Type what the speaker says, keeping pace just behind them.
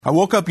I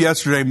woke up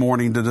yesterday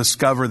morning to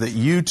discover that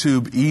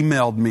YouTube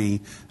emailed me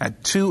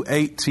at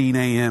 2:18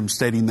 a.m.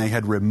 stating they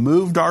had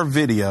removed our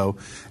video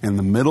in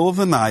the middle of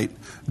the night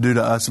due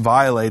to us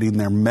violating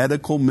their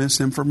medical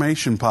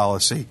misinformation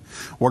policy.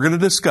 We're going to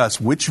discuss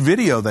which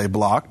video they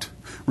blocked,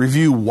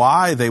 review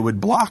why they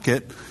would block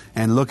it,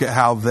 and look at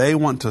how they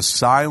want to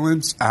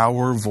silence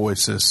our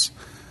voices.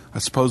 I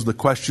suppose the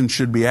question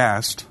should be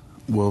asked,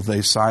 will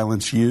they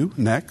silence you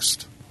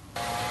next?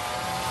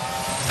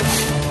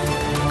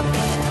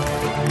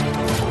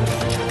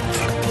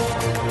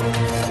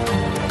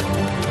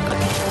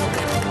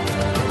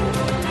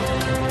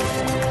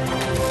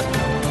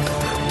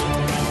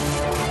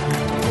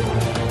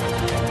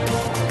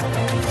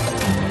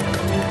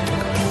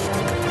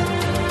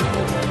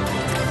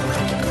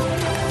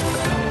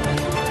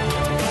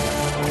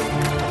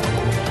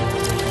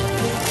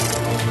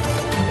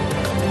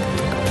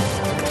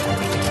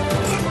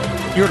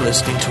 You're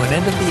listening to an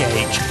End of the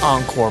Age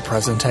Encore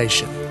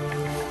presentation.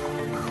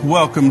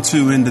 Welcome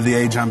to End of the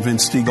Age. I'm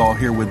Vince Stegall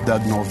here with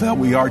Doug Norvell.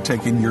 We are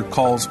taking your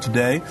calls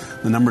today.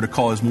 The number to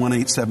call is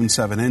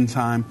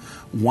 1-877-END-TIME,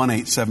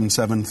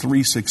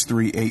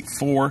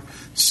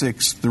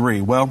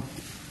 1-877-363-8463. Well,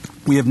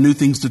 we have new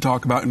things to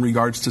talk about in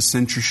regards to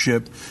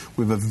censorship.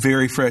 We have a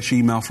very fresh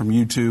email from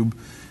YouTube,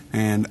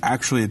 and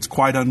actually it's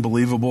quite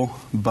unbelievable,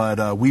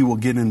 but we will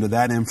get into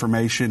that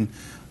information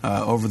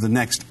over the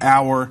next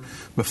hour.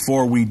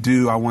 Before we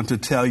do, I want to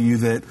tell you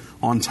that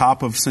on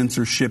top of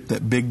censorship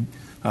that Big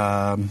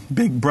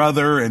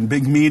Brother and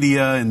big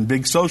media and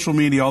big social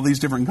media, all these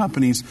different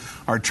companies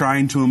are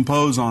trying to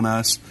impose on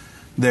us,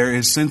 there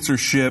is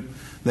censorship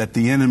that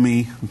the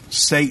enemy,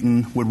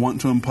 Satan, would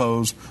want to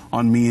impose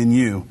on me and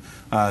you.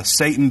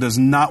 Satan does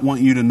not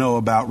want you to know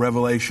about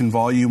Revelation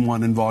Volume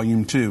 1 and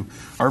Volume 2.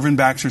 Irvin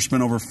Baxter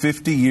spent over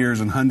 50 years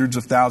and hundreds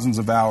of thousands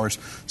of hours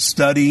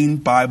studying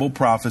Bible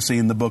prophecy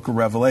in the book of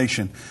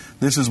Revelation.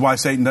 This is why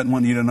Satan doesn't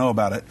want you to know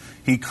about it.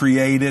 He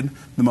created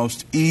the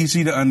most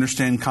easy to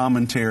understand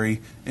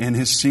commentary in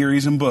his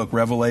series and book,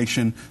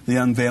 Revelation, The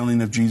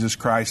Unveiling of Jesus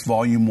Christ,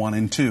 Volume 1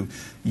 and 2.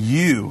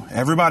 You,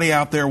 everybody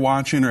out there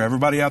watching or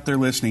everybody out there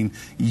listening,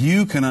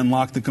 you can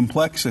unlock the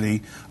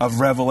complexity of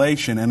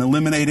Revelation and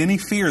eliminate any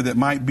fear that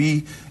might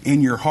be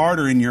in your heart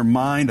or in your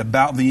mind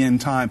about the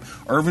end time.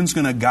 Irvin's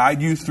going to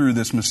guide you through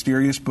this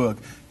mysterious book,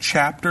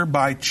 chapter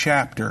by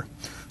chapter,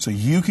 so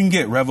you can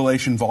get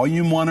Revelation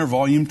Volume 1 or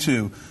Volume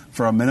 2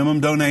 for a minimum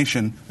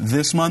donation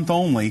this month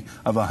only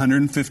of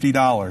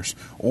 $150.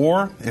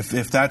 Or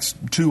if that's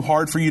too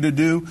hard for you to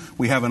do,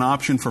 we have an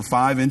option for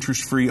 5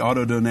 interest-free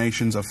auto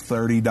donations of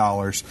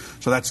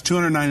 $30. So that's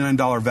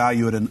 $299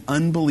 value at an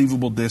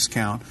unbelievable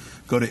discount.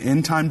 Go to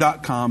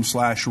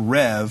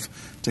endtime.com/rev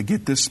to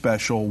get this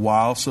special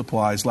while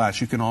supplies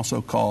last. You can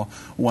also call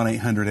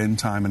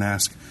 1-800-END-TIME and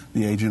ask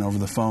the agent over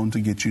the phone to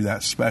get you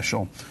that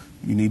special.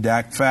 You need to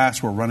act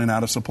fast. We're running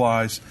out of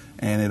supplies,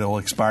 and it'll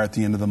expire at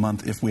the end of the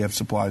month if we have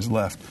supplies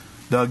left.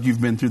 Doug,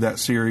 you've been through that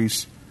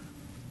series.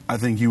 I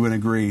think you would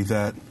agree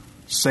that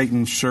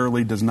Satan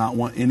surely does not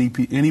want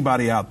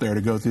anybody out there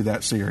to go through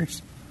that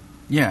series.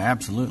 Yeah,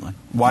 absolutely.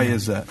 Why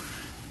is that?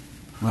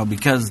 Well,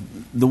 because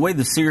the way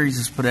the series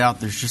is put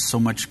out, there's just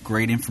so much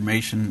great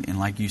information, and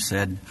like you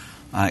said,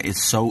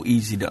 it's so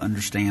easy to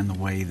understand the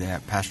way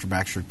that Pastor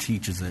Baxter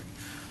teaches it.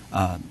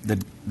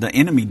 The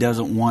enemy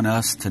doesn't want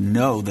us to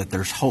know that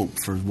there's hope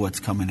for what's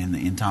coming in the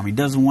end time. He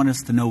doesn't want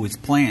us to know his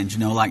plans. You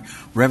know, like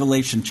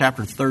Revelation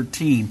chapter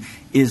 13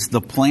 is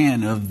the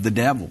plan of the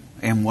devil.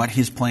 And what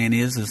his plan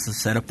is to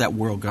set up that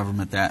world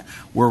government, that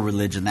world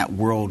religion, that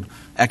world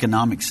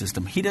economic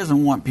system. He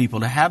doesn't want people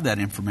to have that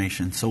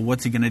information. So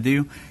what's he going to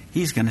do?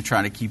 He's going to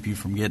try to keep you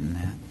from getting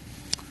that.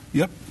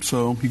 Yep.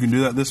 So you can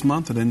do that this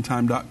month at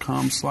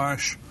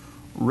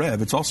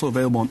endtime.com/rev. It's also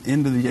available on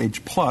End of the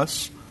Age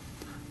Plus,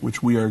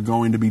 which we are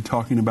going to be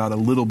talking about a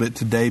little bit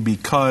today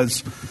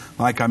because,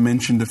 like I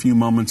mentioned a few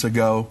moments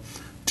ago,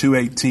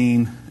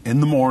 2:18 in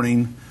the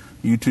morning,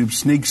 YouTube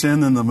sneaks in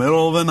the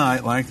middle of the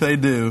night like they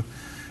do,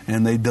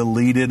 and they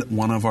deleted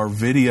one of our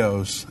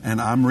videos. And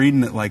I'm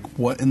reading it like,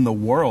 what in the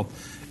world?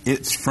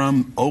 It's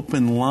from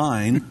Open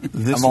Line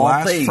this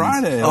last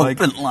Friday.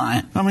 Open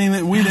Line. I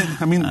mean,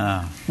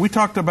 we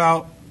talked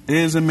about,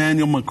 is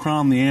Emmanuel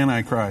Macron the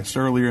Antichrist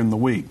earlier in the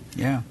week?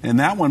 Yeah. And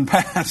that one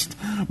passed.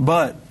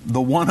 But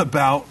the one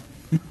about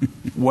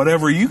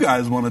whatever you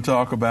guys want to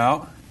talk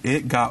about,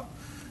 it got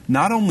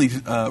not only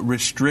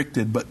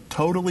restricted, but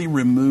totally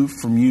removed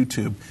from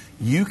YouTube.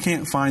 You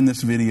can't find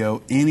this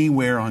video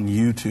anywhere on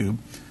YouTube.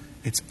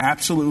 It's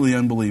absolutely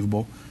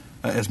unbelievable.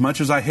 As much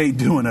as I hate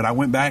doing it, I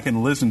went back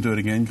and listened to it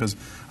again because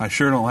I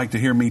sure don't like to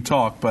hear me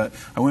talk. But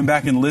I went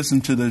back and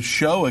listened to the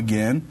show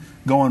again,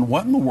 going,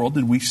 what in the world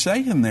did we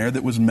say in there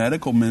that was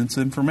medical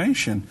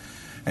misinformation?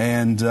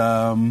 And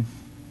I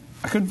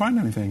couldn't find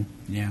anything.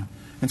 Yeah.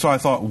 And so I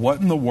thought,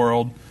 what in the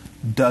world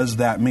does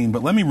that mean?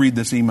 But let me read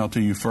this email to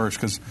you first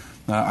because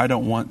I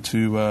don't want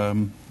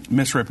to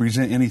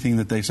misrepresent anything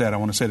that they said. I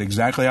want to say it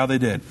exactly how they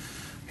did.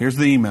 Here's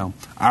the email.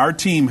 Our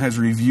team has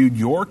reviewed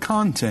your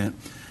content,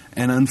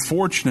 and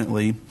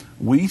unfortunately,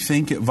 We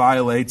think it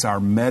violates our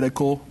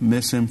medical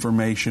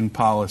misinformation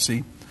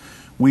policy.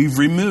 We've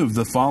removed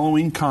the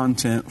following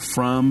content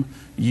from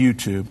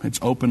YouTube. It's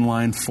open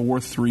line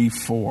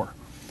 434.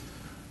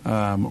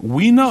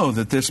 We know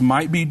that this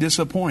might be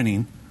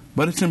disappointing,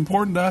 but it's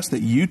important to us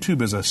that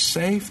YouTube is a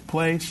safe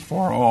place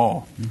for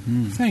all.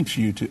 Mm-hmm. Thanks,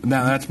 YouTube.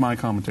 Now, that's my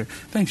commentary.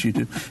 Thanks,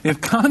 YouTube.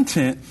 If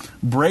content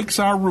breaks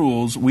our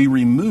rules, we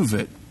remove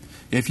it.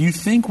 If you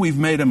think we've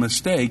made a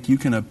mistake, you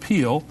can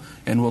appeal,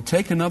 and we'll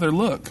take another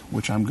look,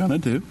 which I'm going to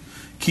do.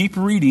 Keep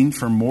reading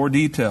for more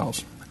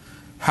details.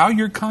 How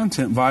your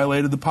content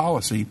violated the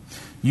policy.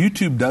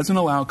 YouTube doesn't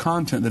allow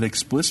content that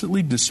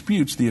explicitly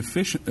disputes the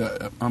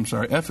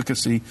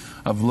efficacy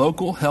of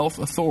local health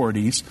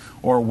authorities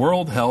or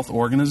World Health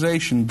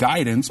Organization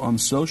guidance on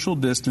social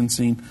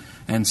distancing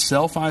and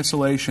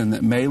self-isolation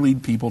that may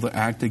lead people to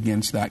act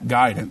against that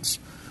guidance.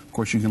 Of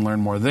course, you can learn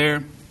more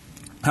there.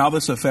 How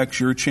this affects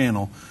your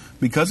channel.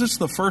 Because it's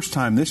the first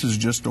time, this is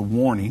just a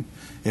warning.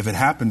 If it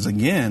happens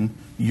again,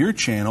 your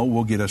channel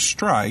will get a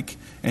strike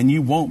and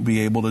you won't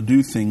be able to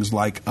do things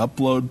like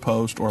upload,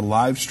 post, or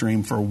live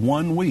stream for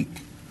 1 week.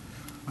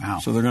 Wow.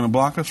 So they're going to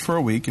block us for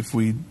a week if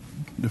we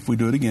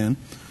do it again.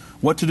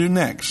 What to do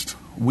next?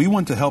 We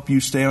want to help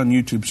you stay on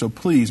YouTube, so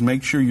please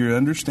make sure you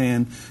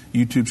understand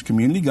YouTube's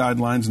community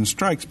guidelines and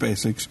strikes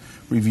basics.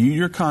 Review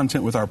your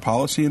content with our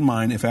policy in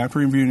mind. If after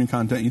reviewing your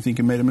content you think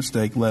you made a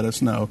mistake, let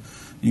us know.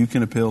 You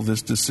can appeal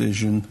this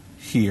decision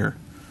here.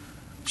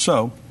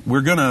 So,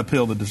 we're going to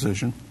appeal the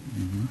decision.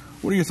 Mm-hmm.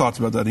 What are your thoughts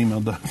about that email,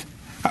 Doug?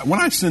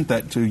 When I sent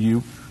that to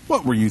you,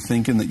 what were you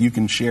thinking that you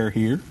can share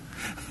here?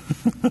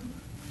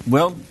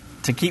 Well,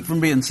 to keep from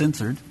being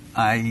censored,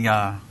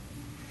 I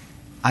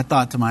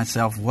thought to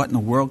myself, what in the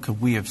world could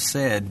we have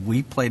said?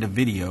 We played a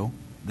video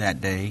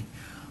that day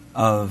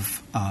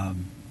of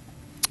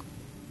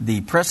the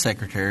press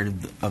secretary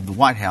of the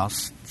White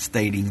House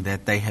stating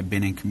that they had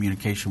been in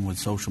communication with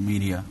social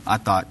media. I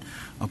thought,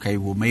 okay,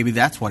 well, maybe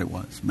that's what it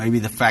was. Maybe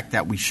the fact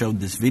that we showed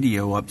this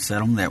video upset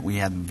them, that we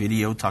had the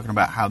video talking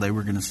about how they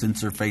were going to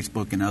censor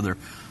Facebook and other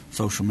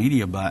social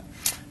media. But,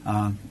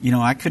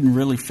 I couldn't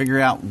really figure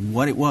out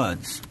what it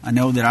was. I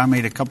know that I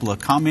made a couple of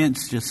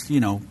comments, just,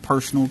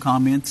 personal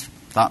comments.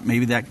 Thought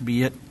maybe that could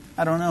be it.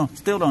 I don't know.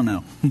 Still don't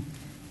know.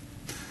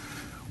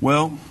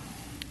 Well,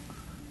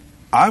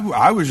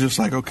 I was just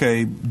like,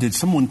 okay, did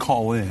someone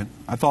call in?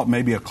 I thought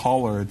maybe a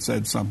caller had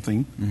said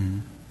something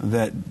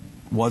that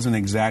wasn't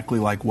exactly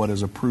like what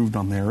is approved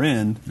on their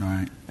end,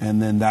 right. And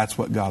then that's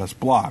what got us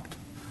blocked.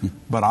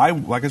 But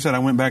like I said, I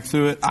went back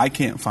through it. I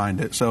can't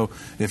find it. So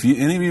if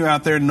any of you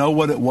out there know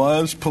what it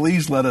was,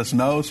 please let us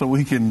know so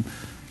we can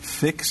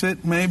fix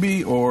it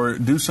maybe or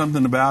do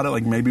something about it.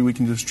 Like maybe we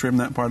can just trim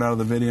that part out of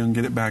the video and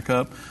get it back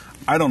up.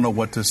 I don't know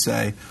what to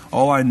say.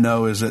 All I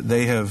know is that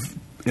they have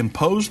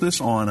imposed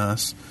this on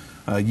us.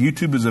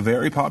 YouTube is a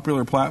very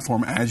popular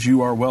platform, as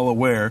you are well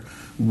aware.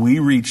 We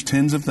reach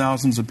tens of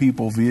thousands of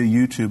people via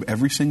YouTube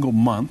every single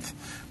month.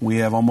 We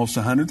have almost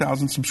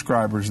 100,000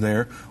 subscribers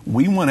there.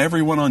 We want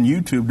everyone on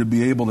YouTube to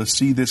be able to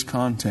see this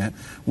content.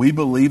 We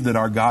believe that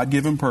our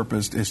God-given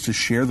purpose is to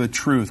share the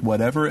truth,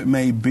 whatever it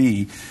may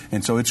be.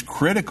 And so it's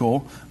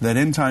critical that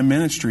End Time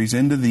Ministries,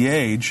 End of the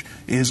Age,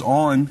 is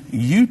on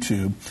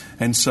YouTube.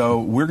 And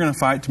so we're going to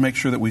fight to make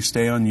sure that we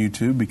stay on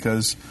YouTube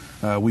because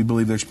we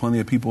believe there's plenty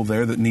of people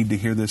there that need to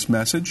hear this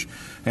message.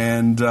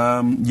 And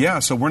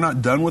so we're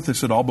not done with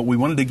this at all, but we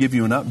wanted to give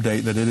you an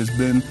update that it has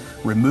been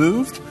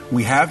removed.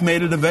 We have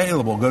made it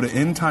available. Go to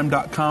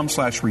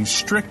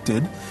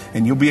endtime.com/restricted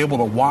and you'll be able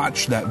to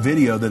watch that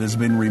video that has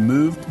been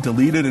removed,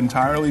 deleted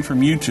entirely from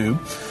YouTube.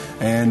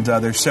 And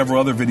there's several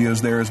other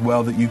videos there as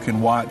well that you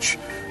can watch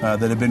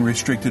that have been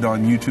restricted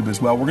on YouTube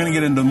as well. We're going to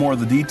get into more of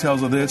the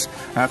details of this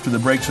after the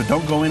break, so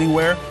don't go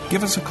anywhere.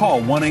 Give us a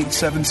call,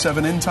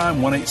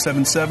 1-877-END-TIME,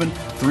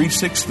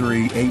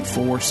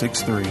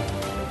 1-877-363-8463.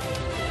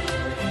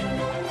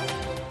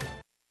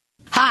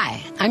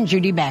 Hi, I'm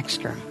Judy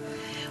Baxter.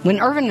 When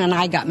Irvin and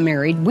I got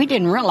married, we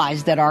didn't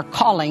realize that our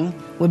calling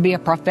would be a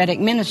prophetic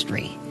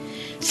ministry.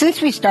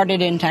 Since we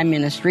started End Time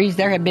Ministries,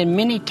 there have been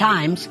many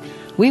times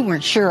we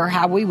weren't sure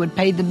how we would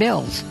pay the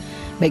bills,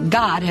 but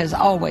God has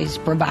always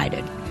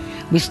provided.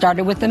 We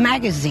started with a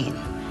magazine,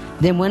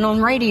 then went on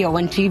radio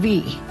and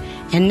TV,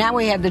 and now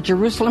we have the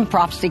Jerusalem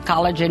Prophecy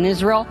College in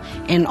Israel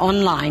and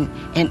online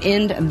and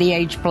End of the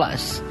Age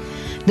Plus.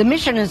 The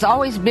mission has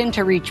always been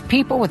to reach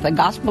people with the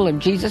gospel of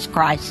Jesus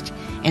Christ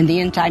and the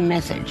end time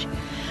message.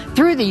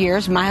 Through the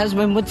years, my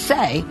husband would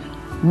say,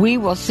 we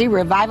will see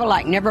revival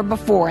like never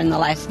before in the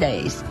last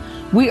days.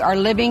 We are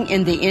living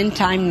in the end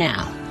time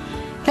now.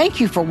 Thank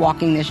you for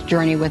walking this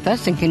journey with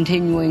us and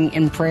continuing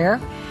in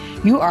prayer.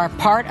 You are a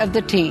part of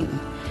the team.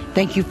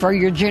 Thank you for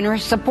your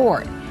generous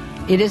support.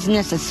 It is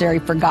necessary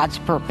for God's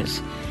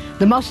purpose.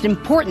 The most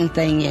important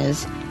thing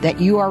is that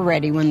you are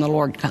ready when the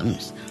Lord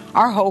comes.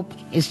 Our hope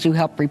is to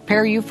help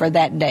prepare you for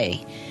that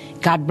day.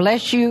 God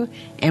bless you,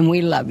 and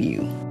we love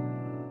you.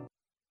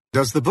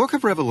 Does the Book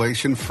of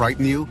Revelation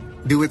frighten you?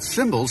 Do its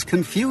symbols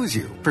confuse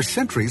you? For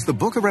centuries, the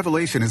Book of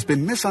Revelation has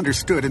been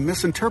misunderstood and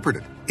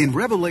misinterpreted. In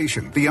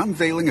Revelation, the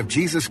Unveiling of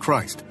Jesus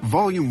Christ,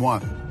 Volume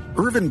 1,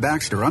 Irvin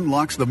Baxter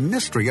unlocks the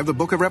mystery of the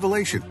Book of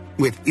Revelation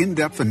with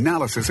in-depth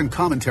analysis and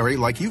commentary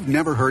like you've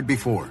never heard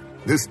before.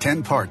 This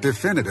 10-part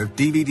definitive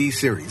DVD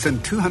series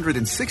and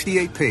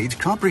 268-page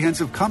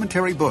comprehensive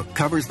commentary book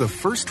covers the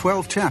first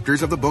 12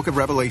 chapters of the Book of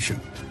Revelation,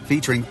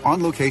 featuring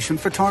on-location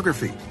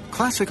photography,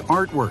 classic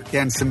artwork,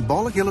 and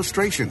symbolic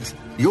illustrations.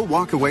 You'll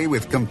walk away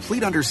with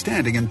complete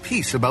understanding and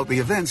peace about the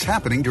events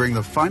happening during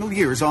the final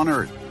years on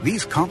Earth.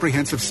 These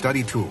comprehensive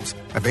study tools,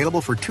 available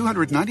for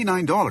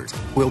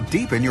 $299, will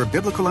deepen your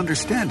biblical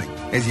understanding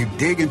as you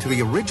dig into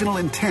the original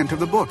intent of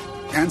the book,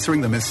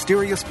 answering the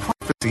mysterious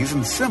prophecies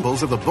and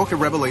symbols of the Book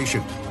of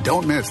Revelation.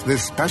 Don't miss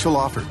this special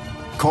offer.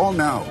 Call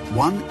now,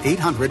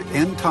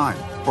 1-800-END-TIME,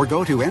 or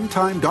go to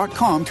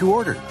endtime.com to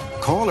order.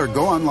 Call or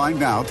go online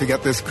now to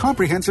get this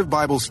comprehensive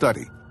Bible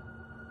study.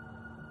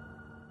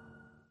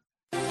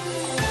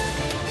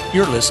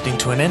 You're listening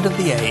to an End of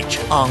the Age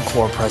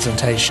Encore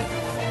presentation.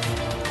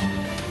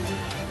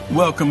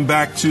 Welcome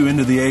back to End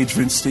of the Age.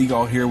 Vince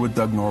Stegall here with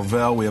Doug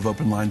Norvell. We have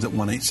open lines at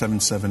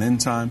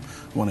 1-877-END-TIME,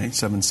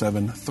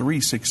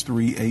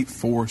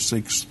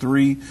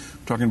 1-877-363-8463. We're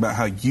talking about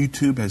how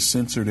YouTube has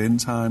censored End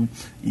Time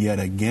yet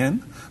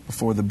again.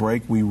 Before the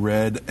break, we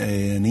read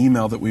an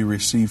email that we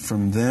received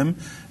from them.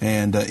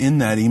 And in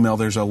that email,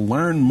 there's a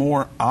Learn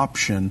More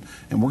option.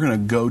 And we're going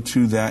to go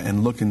to that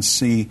and look and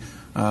see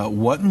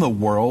what in the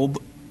world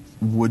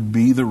would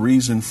be the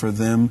reason for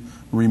them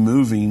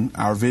removing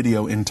our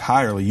video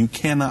entirely. You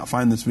cannot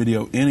find this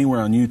video anywhere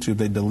on YouTube.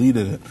 They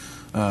deleted it,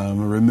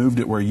 removed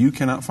it where you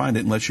cannot find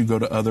it unless you go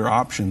to other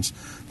options.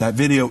 That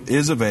video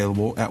is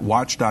available at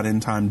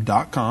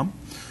watch.endtime.com.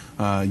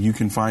 You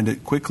can find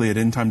it quickly at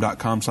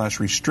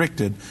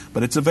endtime.com/restricted,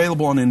 but it's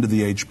available on End of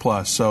the Age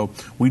Plus. So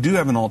we do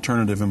have an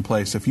alternative in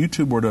place. If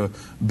YouTube were to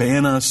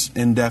ban us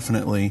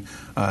indefinitely,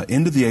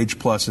 End of the Age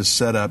Plus is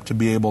set up to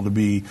be able to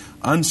be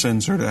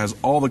uncensored. It has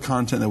all the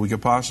content that we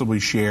could possibly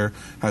share,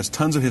 has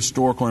tons of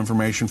historical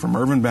information from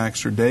Irvin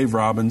Baxter, Dave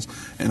Robbins,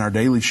 and our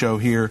daily show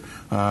here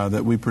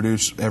that we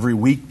produce every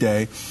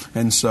weekday.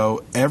 And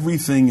so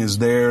everything is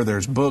there.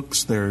 There's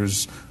books.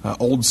 There's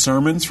old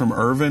sermons from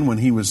Irvin when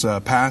he was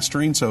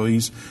pastoring. So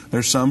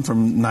there's some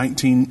from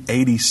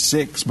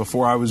 1986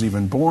 before I was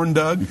even born,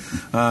 Doug,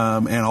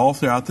 and all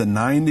throughout the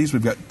 90s.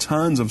 We've got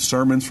tons of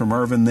sermons from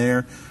Irvin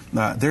there.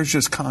 There's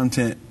just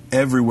content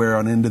everywhere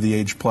on End of the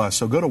Age Plus.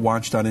 So go to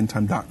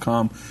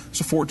watch.endtime.com.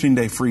 It's a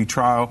 14-day free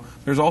trial.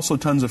 There's also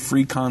tons of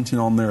free content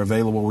on there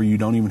available where you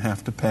don't even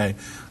have to pay.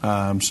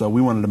 So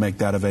we wanted to make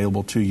that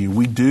available to you.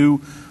 We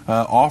do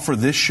offer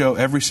this show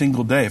every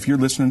single day. If you're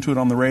listening to it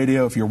on the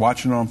radio, if you're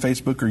watching it on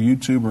Facebook or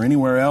YouTube or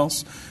anywhere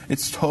else,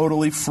 it's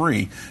totally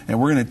free.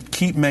 And we're going to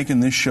keep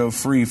making this show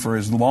free for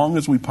as long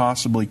as we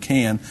possibly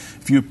can.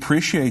 If you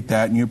appreciate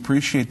that and you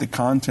appreciate the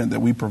content that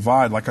we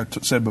provide, like I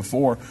said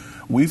before,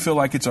 we feel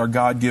like it's our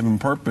God-given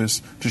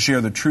purpose to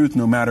share the truth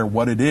no matter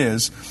what it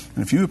is.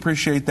 And if you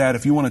appreciate that,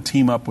 if you want to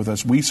team up with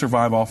us, we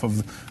survive off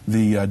of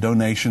the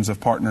donations of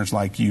partners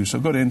like you.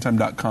 So go to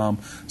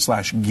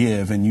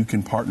endtime.com/give and you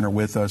can partner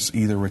with us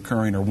either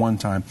recurring or one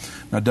time.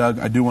 Now, Doug,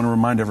 I do want to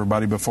remind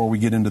everybody before we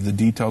get into the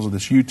details of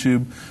this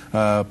YouTube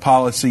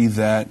policy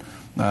that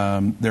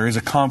there is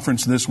a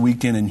conference this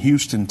weekend in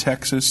Houston,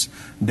 Texas.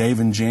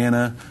 Dave and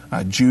Jana,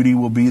 Judy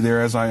will be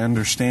there as I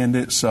understand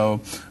it.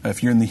 So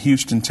if you're in the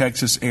Houston,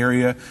 Texas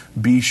area,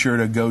 be sure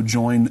to go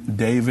join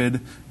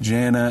David,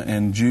 Jana,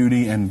 and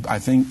Judy, and I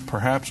think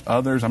perhaps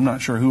others. I'm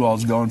not sure who all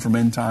is going from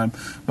End Time,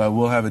 but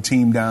we'll have a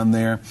team down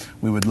there.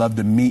 We would love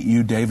to meet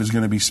you. Dave is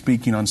going to be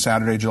speaking on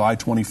Saturday, July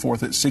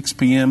 24th at 6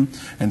 p.m.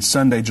 and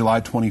Sunday,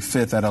 July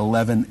 25th at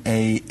 11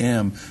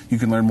 a.m. You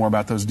can learn more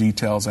about those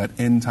details at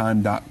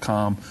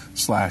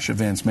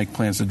endtime.com/events. Make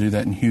plans to do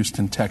that in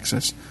Houston,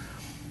 Texas.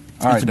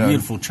 It's a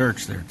beautiful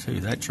church there,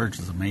 too. That church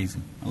is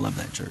amazing. I love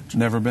that church.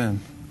 Never been.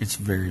 It's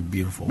very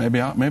beautiful.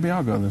 Maybe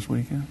I'll go this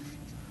weekend.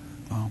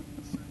 Oh.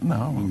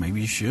 No. Well,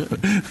 maybe you should.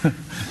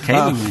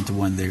 Kaylee went to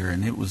one there,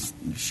 and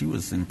she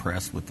was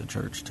impressed with the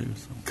church, too.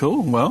 So.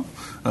 Cool. Well,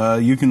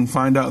 you can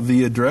find out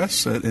the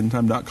address at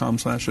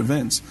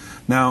endtime.com/events.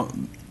 Now,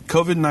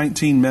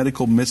 COVID-19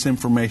 medical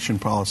misinformation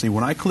policy.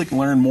 When I click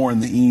Learn More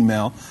in the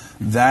email,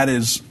 that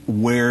is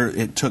where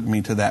it took me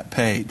to that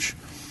page.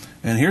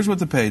 And here's what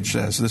the page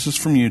says. This is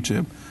from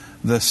YouTube.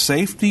 The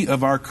safety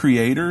of our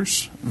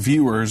creators,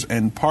 viewers,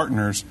 and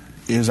partners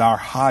is our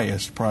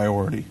highest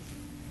priority.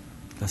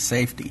 The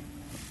safety.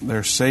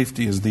 Their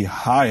safety is the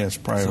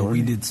highest priority. So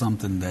we did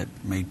something that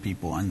made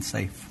people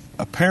unsafe.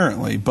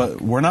 Apparently,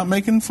 but we're not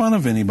making fun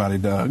of anybody,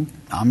 Doug.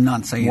 I'm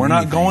not saying We're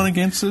anything. not going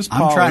against this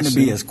policy. I'm trying to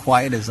be as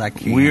quiet as I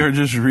can. We are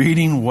just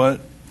reading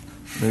what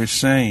they're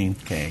saying.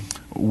 Okay.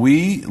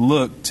 We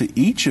look to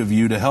each of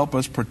you to help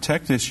us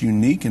protect this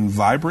unique and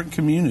vibrant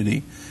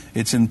community.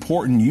 It's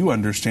important you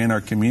understand our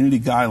community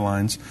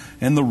guidelines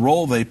and the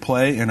role they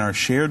play in our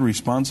shared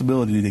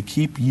responsibility to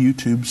keep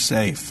YouTube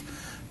safe.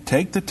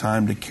 Take the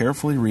time to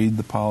carefully read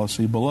the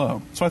policy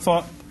below. So I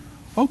thought,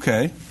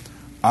 okay,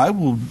 I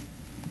will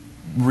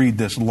read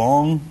this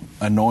long,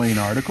 annoying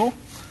article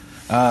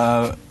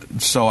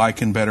so I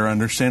can better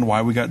understand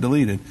why we got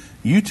deleted.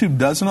 YouTube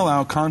doesn't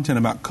allow content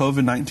about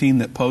COVID-19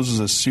 that poses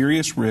a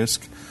serious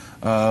risk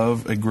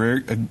of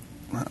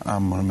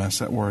I'm going to mess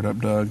that word up,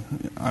 Doug.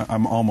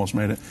 I'm almost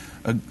made it.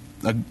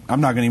 I'm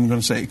not even going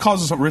to say it. It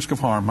causes a risk of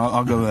harm.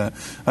 I'll go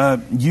with that.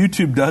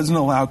 YouTube doesn't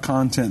allow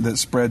content that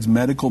spreads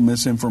medical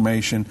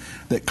misinformation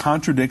that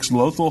contradicts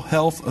local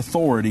health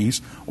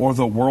authorities or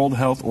the World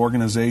Health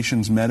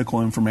Organization's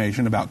medical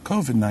information about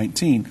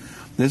COVID-19.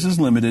 This is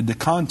limited to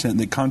content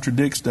that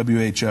contradicts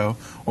WHO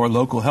or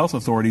local health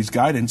authorities'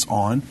 guidance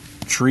on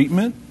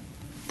treatment,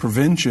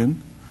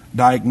 prevention,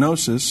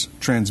 diagnosis,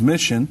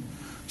 transmission,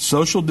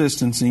 social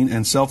distancing,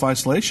 and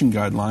self-isolation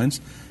guidelines,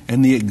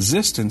 and the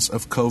existence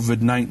of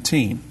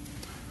COVID-19.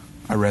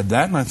 I read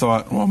that and I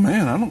thought, well,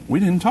 man, we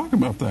didn't talk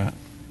about that.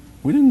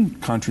 We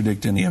didn't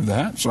contradict any of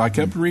that. So I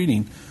kept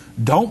reading.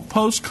 Don't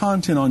post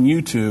content on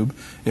YouTube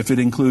if it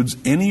includes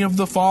any of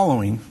the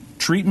following: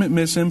 treatment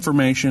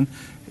misinformation.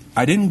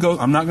 I'm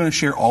not going to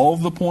share all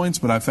of the points,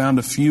 but I found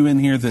a few in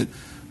here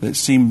that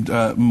seemed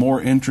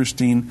more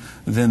interesting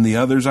than the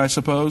others, I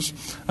suppose.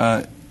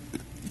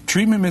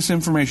 Treatment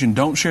misinformation.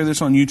 Don't share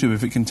this on YouTube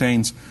if it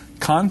contains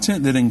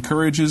content that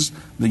encourages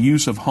the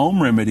use of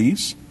home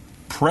remedies,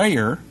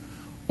 prayer,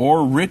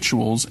 or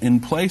rituals in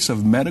place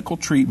of medical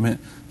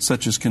treatment,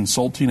 such as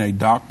consulting a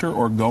doctor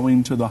or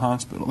going to the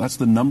hospital. That's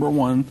the number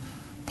one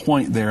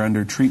point there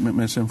under treatment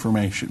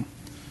misinformation.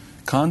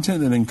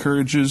 Content that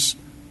encourages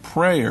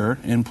prayer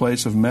in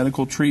place of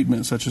medical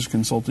treatment, such as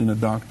consulting a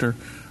doctor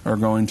or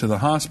going to the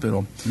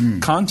hospital.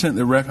 Content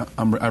that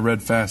I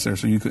read fast there,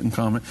 so you couldn't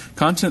comment.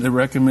 Content that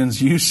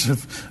recommends use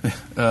of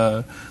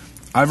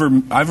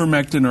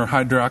ivermectin or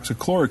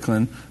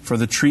hydroxychloroquine for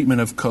the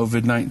treatment of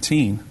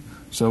COVID-19.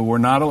 So we're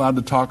not allowed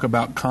to talk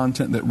about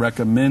content that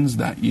recommends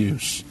that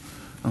use.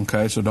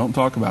 Okay, so don't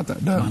talk about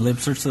that, Doug. My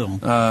lips are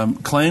sealed.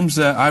 Claims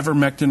that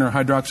ivermectin or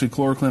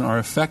hydroxychloroquine are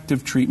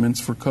effective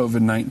treatments for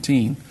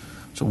COVID-19.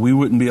 So we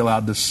wouldn't be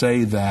allowed to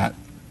say that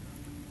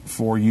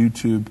for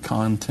YouTube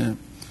content.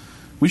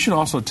 We should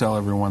also tell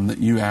everyone that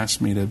you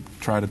asked me to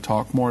try to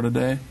talk more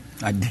today.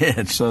 I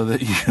did. So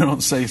that you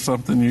don't say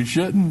something you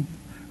shouldn't,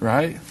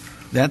 right?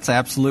 That's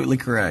absolutely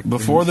correct.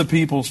 Before the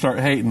people start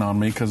hating on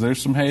me, because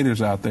there's some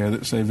haters out there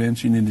that say,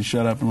 Vince, you need to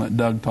shut up and let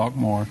Doug talk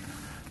more.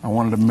 I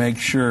wanted to make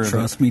sure.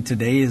 Trust me,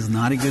 today is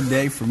not a good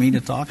day for me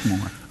to talk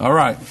more. All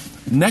right.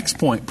 Next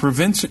point,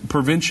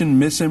 prevention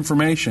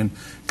misinformation.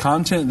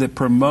 Content that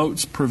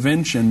promotes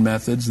prevention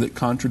methods that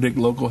contradict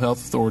local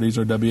health authorities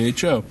or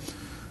WHO.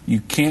 You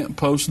can't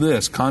post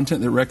this.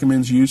 Content that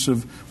recommends use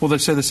of, well, they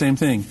say the same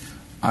thing.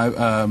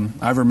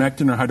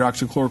 Ivermectin or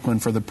hydroxychloroquine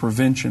for the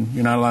prevention.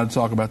 You're not allowed to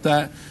talk about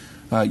that.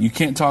 You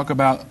can't talk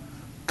about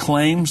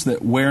claims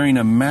that wearing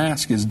a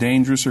mask is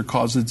dangerous or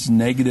causes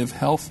negative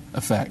health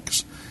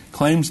effects.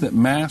 Claims that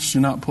masks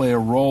do not play a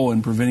role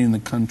in preventing the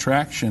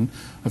contraction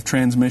of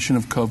transmission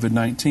of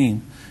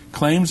COVID-19.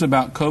 Claims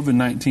about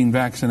COVID-19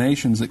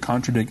 vaccinations that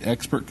contradict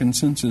expert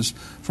consensus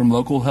from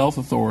local health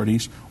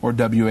authorities or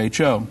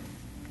WHO.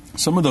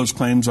 Some of those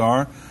claims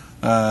are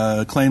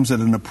claims that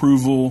an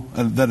approved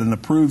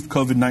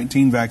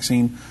COVID-19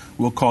 vaccine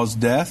will cause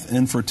death,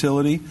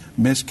 infertility,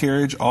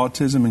 miscarriage,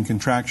 autism, and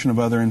contraction of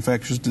other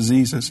infectious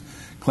diseases.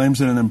 Claims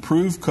that an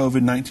improved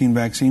COVID-19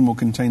 vaccine will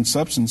contain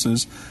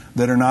substances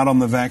that are not on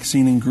the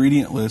vaccine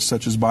ingredient list,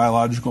 such as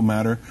biological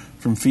matter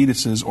from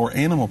fetuses or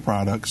animal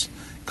products.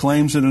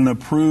 Claims that an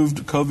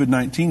approved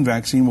COVID-19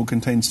 vaccine will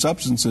contain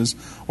substances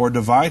or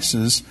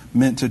devices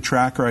meant to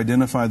track or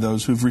identify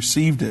those who've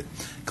received it.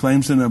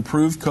 Claims that an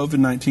approved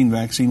COVID-19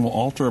 vaccine will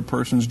alter a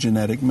person's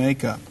genetic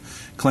makeup.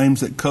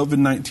 Claims that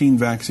COVID-19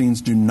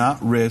 vaccines do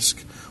not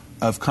risk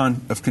Claims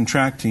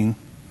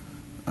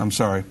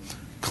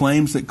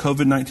that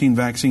COVID-19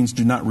 vaccines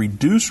do not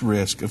reduce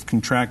risk of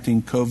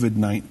contracting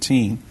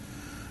COVID-19.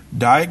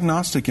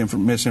 Diagnostic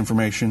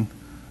misinformation.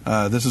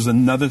 This is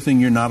another thing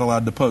you're not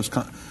allowed to post.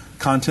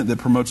 Content that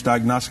promotes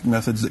diagnostic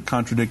methods that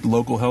contradict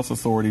local health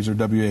authorities or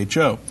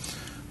WHO.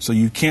 So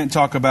you can't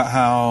talk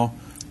about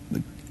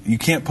you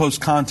can't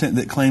post content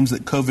that claims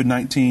that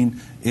COVID-19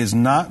 is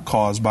not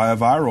caused by a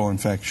viral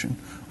infection,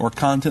 or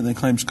content that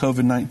claims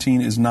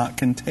COVID-19 is not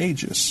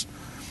contagious.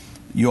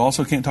 You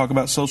also can't talk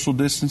about social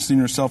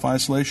distancing or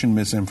self-isolation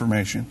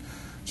misinformation.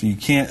 So you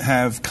can't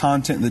have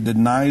content that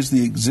denies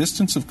the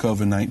existence of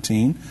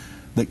COVID-19,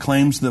 that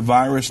claims the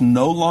virus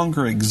no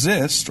longer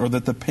exists, or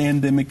that the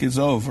pandemic is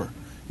over.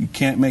 You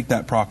can't make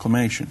that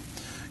proclamation.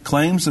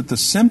 Claims that the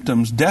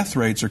symptoms, death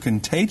rates, or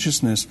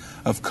contagiousness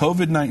of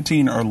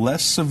COVID-19 are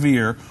less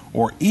severe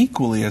or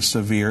equally as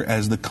severe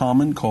as the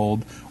common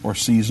cold or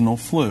seasonal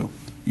flu.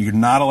 You're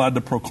not allowed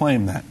to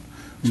proclaim that.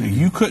 So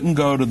you couldn't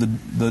go to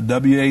the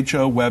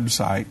WHO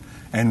website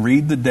and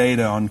read the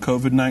data on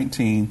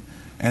COVID-19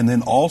 and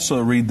then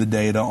also read the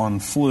data on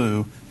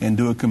flu and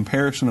do a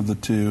comparison of the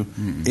two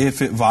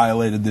if it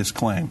violated this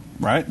claim,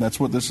 right? That's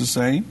what this is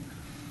saying?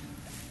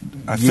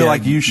 I feel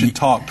like you should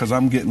talk, because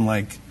I'm getting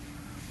like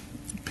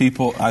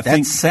people, I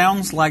think... That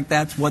sounds like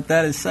that's what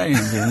that is saying,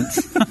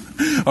 Vince.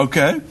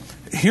 Okay?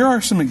 Here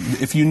are some,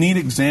 if you need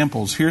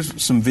examples,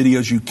 here's some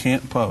videos you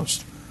can't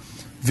post.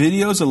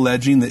 Videos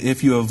alleging that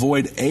if you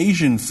avoid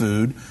Asian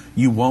food,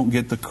 you won't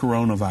get the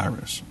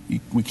coronavirus.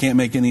 We can't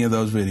make any of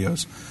those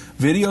videos.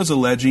 Videos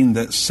alleging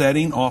that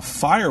setting off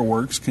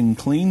fireworks can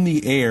clean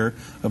the air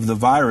of the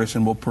virus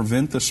and will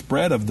prevent the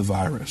spread of the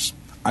virus.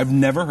 I've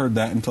never heard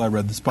that until I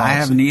read this policy. I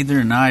haven't either,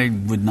 and I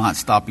would not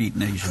stop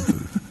eating Asian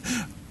food.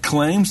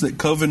 Claims that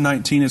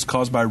COVID-19 is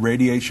caused by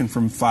radiation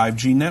from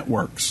 5G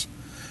networks.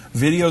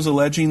 Videos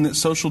alleging that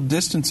social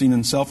distancing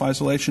and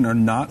self-isolation are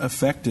not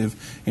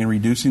effective in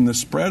reducing the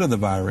spread of the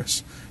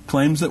virus.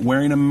 Claims that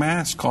wearing a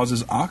mask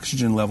causes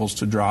oxygen levels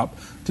to drop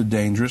to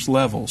dangerous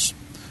levels.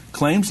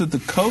 Claims that the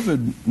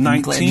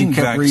COVID-19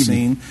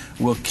 vaccine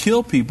will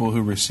kill people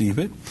who receive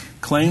it.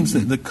 Claims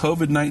that the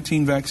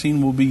COVID-19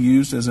 vaccine will be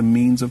used as a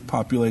means of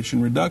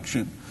population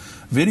reduction.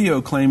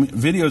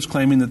 Videos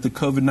claiming that the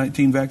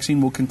COVID-19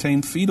 vaccine will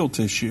contain fetal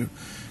tissue.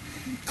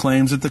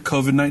 Claims that the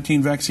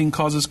COVID-19 vaccine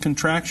causes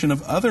contraction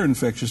of other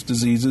infectious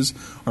diseases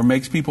or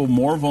makes people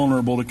more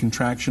vulnerable to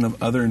contraction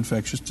of other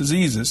infectious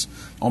diseases.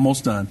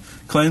 Almost done.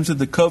 Claims that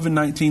the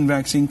COVID-19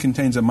 vaccine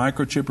contains a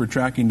microchip or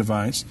tracking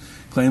device.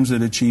 Claims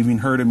that achieving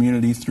herd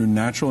immunity through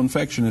natural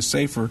infection is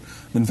safer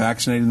than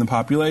vaccinating the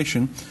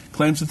population.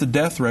 Claims that the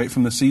death rate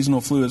from the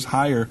seasonal flu is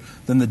higher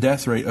than the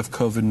death rate of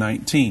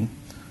COVID-19.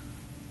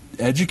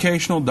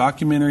 Educational,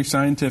 documentary,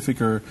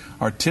 scientific, or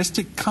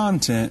artistic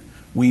content.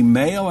 We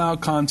may allow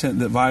content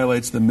that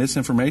violates the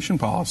misinformation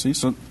policy.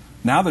 So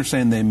now they're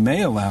saying they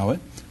may allow it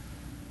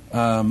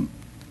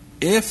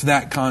if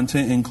that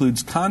content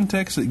includes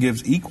context that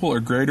gives equal or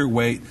greater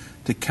weight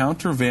to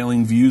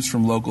countervailing views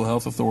from local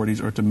health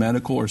authorities or to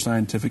medical or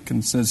scientific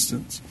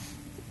consensus.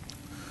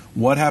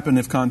 What happened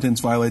if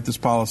contents violate this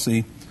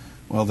policy?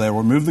 Well, they'll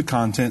remove the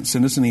content,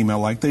 send us an email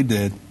like they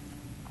did.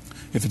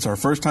 If it's our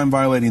first time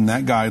violating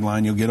that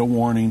guideline, you'll get a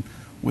warning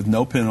with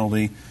no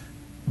penalty.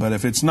 But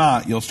if it's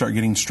not, you'll start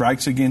getting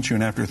strikes against you.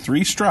 And after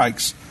 3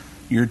 strikes,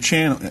 your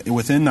channel,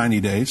 within 90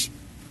 days,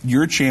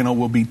 your channel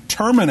will be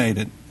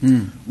terminated.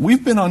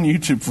 We've been on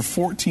YouTube for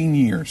 14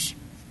 years.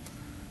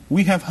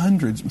 We have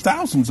hundreds,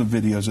 thousands of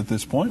videos at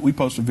this point. We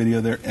post a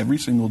video there every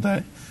single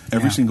day,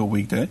 every single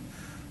weekday.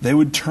 They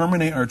would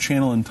terminate our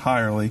channel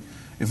entirely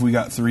if we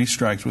got 3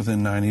 strikes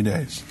within 90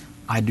 days.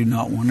 I do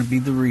not want to be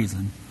the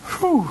reason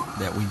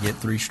that we get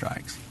 3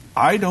 strikes.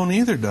 I don't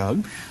either,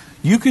 Doug.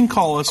 You can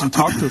call us and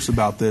talk to us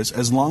about this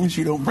as long as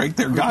you don't break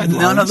their guidelines.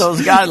 None of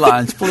those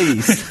guidelines,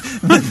 please.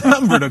 The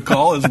number to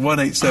call is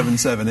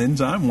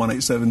 1-877-ENZYME,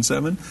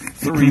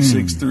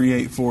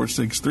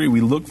 1-877-363-8463.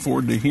 We look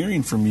forward to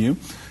hearing from you.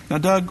 Now,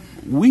 Doug,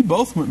 we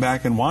both went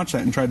back and watched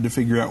that and tried to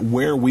figure out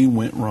where we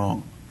went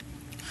wrong.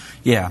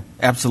 Yeah,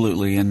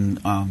 absolutely.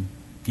 And,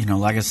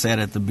 like I said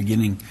at the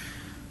beginning,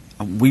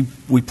 we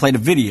played a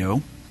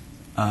video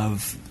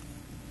of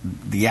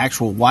the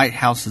actual White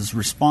House's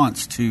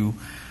response to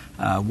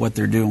what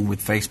they're doing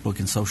with Facebook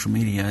and social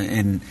media.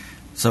 And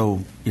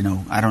so,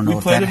 I don't know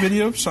if that... We played a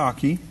video of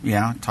Psaki.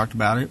 Yeah, talked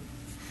about it.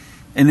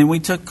 And then we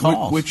took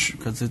calls,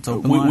 because it's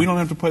open line. We don't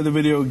have to play the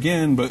video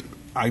again, but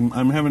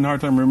I'm having a hard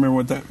time remembering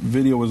what that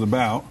video was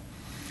about.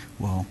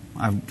 Well,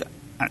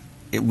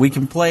 we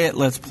can play it,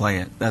 let's play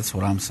it. That's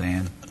what I'm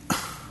saying.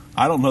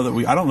 I don't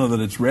know that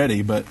it's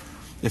ready, but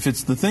if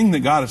it's the thing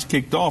that got us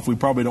kicked off, we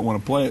probably don't want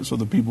to play it so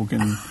that people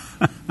can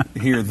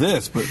hear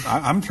this. But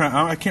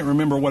I can't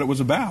remember what it was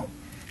about.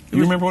 Do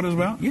you remember what it was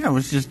about? Yeah, it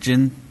was just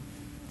Jen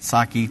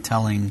Psaki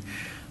telling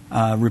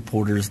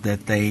reporters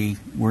that they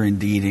were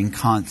indeed in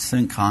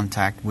constant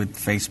contact with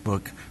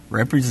Facebook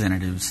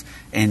representatives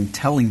and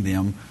telling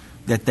them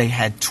that they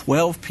had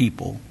 12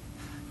 people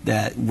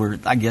that were,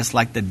 I guess,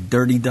 like the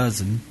dirty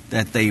dozen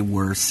that they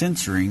were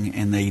censoring,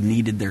 and they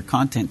needed their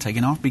content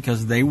taken off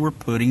because they were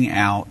putting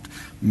out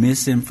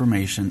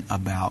misinformation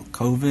about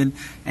COVID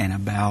and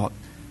about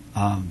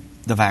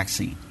the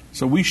vaccine.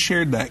 So we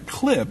shared that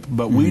clip,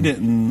 but we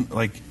didn't,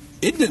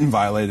 it didn't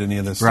violate any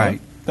of this right.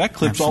 stuff. That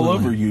clip's all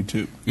over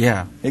YouTube.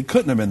 Yeah. It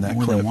couldn't have been that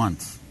More clip. than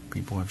once,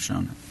 people have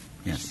shown it.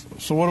 Yes.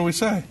 So what do we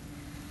say?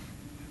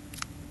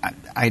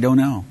 I don't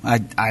know.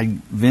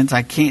 Vince,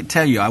 I can't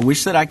tell you. I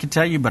wish that I could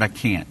tell you, but I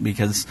can't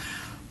because,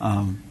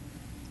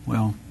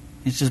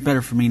 it's just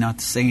better for me not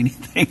to say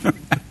anything.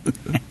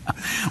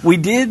 We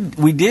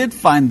did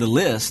find the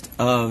list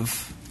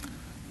of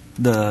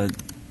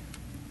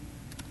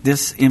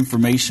this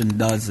information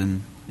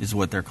dozen is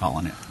what they're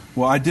calling it.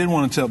 Well, I did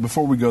want to tell,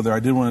 before we go there, I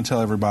did want to tell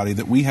everybody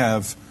that we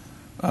have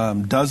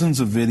dozens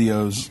of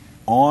videos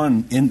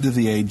on Into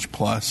the Age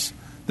Plus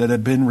that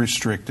have been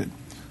restricted.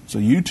 So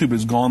YouTube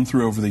has gone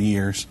through over the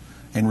years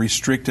and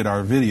restricted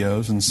our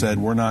videos and said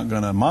we're not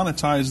going to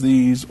monetize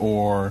these,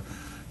 or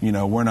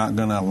we're not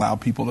going to allow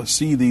people to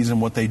see these.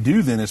 And what they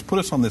do then is put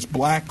us on this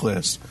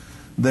blacklist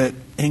that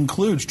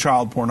includes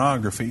child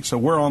pornography. So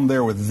we're on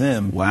there with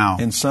them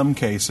in some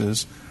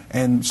cases.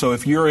 And so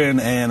if you're in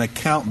an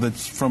account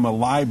that's from a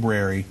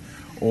library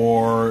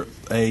or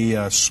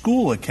a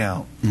school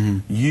account,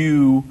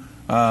 you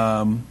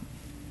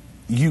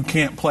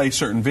can't play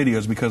certain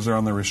videos because they're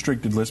on the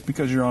restricted list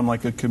because you're on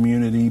like a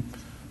community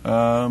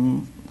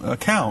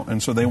account,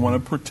 and so they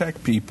want to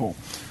protect people.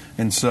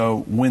 And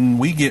so when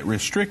we get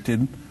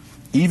restricted,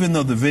 even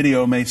though the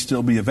video may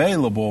still be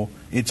available,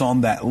 it's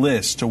on that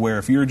list to where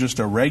if you're just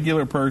a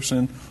regular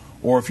person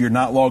or if you're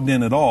not logged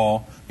in at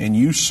all and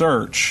you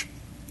search,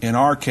 in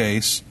our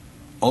case,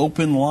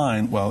 open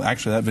line, well,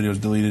 actually that video is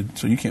deleted,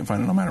 so you can't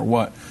find it no matter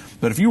what.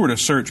 But if you were to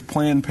search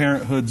Planned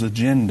Parenthood's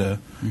agenda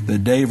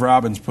that Dave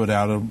Robbins put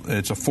out,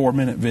 it's a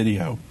 4-minute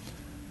video,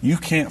 you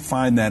can't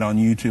find that on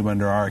YouTube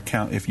under our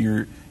account if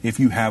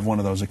you have one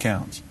of those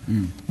accounts.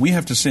 We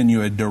have to send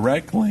you a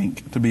direct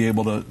link to be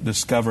able to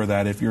discover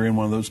that if you're in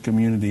one of those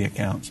community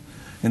accounts.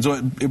 And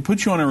so it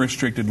puts you on a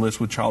restricted list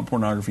with child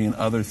pornography and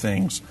other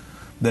things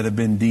that have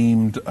been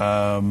deemed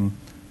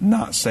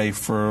not safe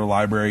for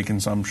library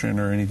consumption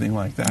or anything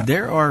like that.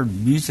 There are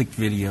music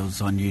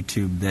videos on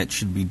YouTube that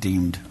should be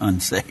deemed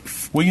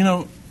unsafe.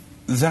 Well,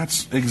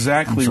 that's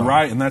exactly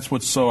right, and that's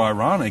what's so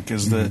ironic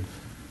is that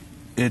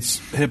it's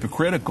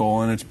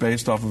hypocritical and it's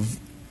based off of,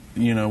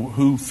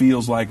 who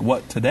feels like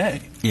what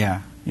today.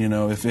 Yeah.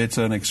 If it's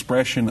an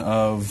expression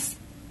of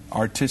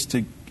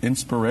artistic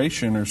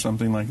inspiration or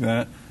something like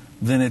that,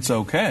 then it's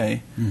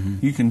okay.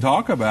 You can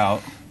talk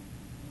about...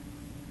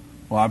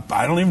 Well,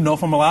 I don't even know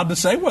if I'm allowed to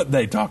say what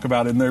they talk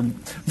about in their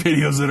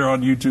videos that are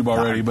on YouTube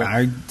already. But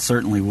I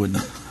certainly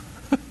wouldn't.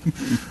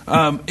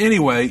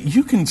 Anyway,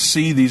 you can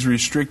see these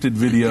restricted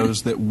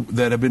videos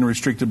that have been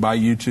restricted by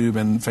YouTube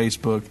and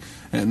Facebook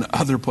and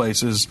other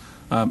places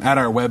at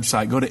our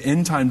website. Go to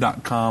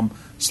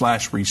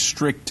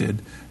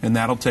endtime.com/restricted, and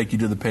that'll take you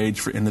to the page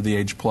for End of the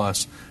Age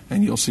Plus.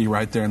 And you'll see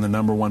right there in the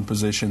number 1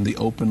 position, the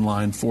open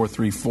line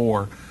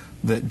 434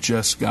 that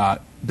just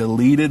got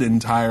deleted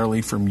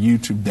entirely from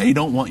YouTube. They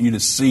don't want you to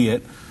see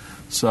it.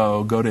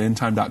 So go to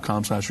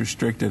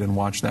endtime.com/restricted and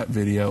watch that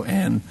video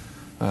and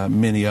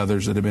many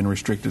others that have been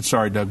restricted.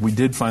 Sorry, Doug, we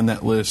did find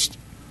that list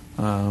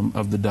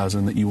of the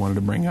dozen that you wanted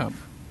to bring up.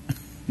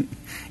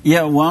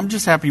 Yeah, well, I'm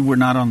just happy we're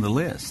not on the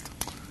list.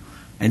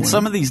 And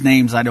some of these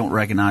names I don't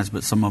recognize,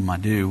 but some of them I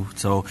do.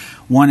 So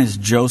one is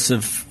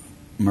Joseph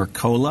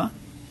Mercola,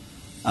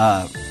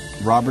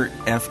 Robert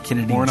F.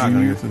 Kennedy Jr. We're not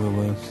going to get through the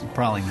list.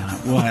 Probably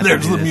not. We'll have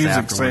There's to do the this music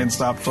afterwards. saying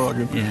stop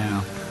talking.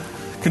 Yeah.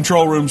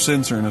 Control room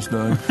censoring us,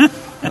 Doug.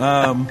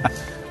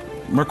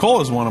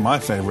 Mercola is one of my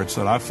favorites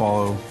that I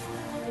follow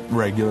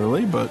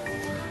regularly, but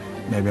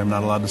maybe I'm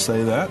not allowed to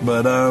say that.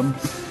 But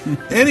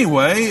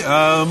anyway,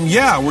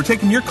 we're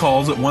taking your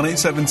calls at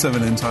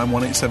 1-877-END-TIME,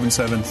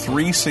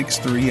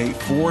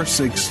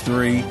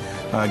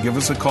 1-877-363-8463. Give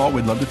us a call.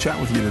 We'd love to chat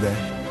with you today.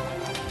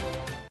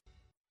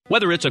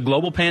 Whether it's a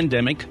global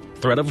pandemic,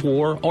 threat of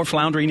war, or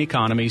floundering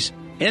economies,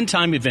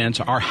 end-time events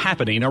are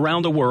happening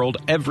around the world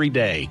every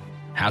day.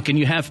 How can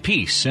you have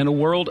peace in a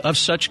world of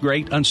such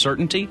great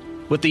uncertainty?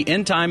 With the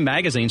End Time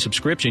magazine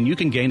subscription, you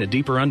can gain a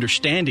deeper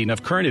understanding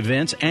of current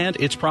events and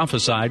its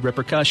prophesied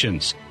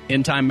repercussions.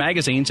 End Time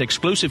magazine's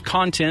exclusive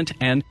content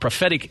and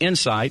prophetic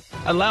insight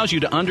allows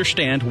you to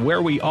understand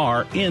where we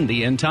are in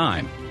the end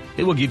time.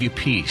 It will give you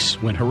peace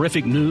when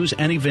horrific news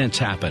and events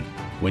happen.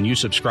 When you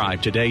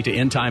subscribe today to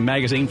End Time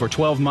magazine for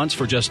 12 months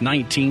for just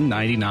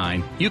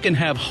 $19.99, you can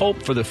have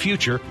hope for the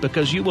future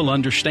because you will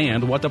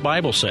understand what the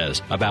Bible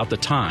says about the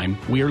time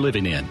we are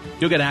living in.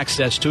 You'll get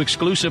access to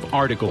exclusive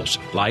articles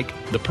like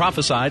the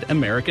Prophesied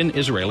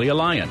American-Israeli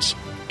Alliance,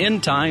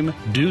 End Time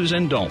Do's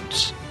and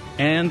Don'ts,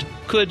 and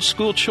Could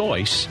School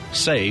Choice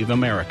Save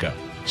America?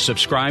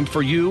 Subscribe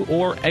for you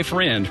or a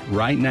friend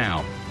right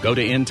now. Go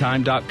to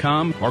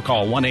endtime.com or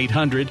call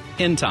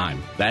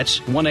 1-800-END-TIME.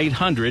 That's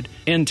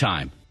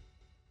 1-800-END-TIME.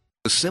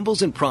 The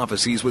symbols and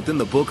prophecies within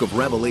the book of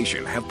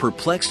Revelation have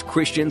perplexed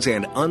Christians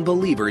and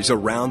unbelievers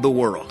around the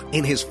world.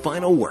 In his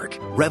final work,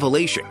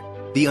 Revelation,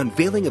 The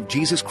Unveiling of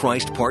Jesus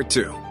Christ Part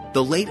 2,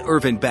 the late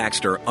Irvin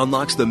Baxter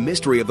unlocks the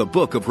mystery of the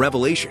book of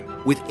Revelation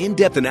with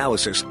in-depth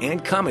analysis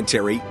and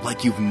commentary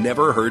like you've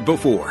never heard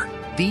before.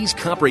 These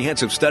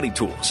comprehensive study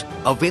tools,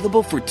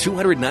 available for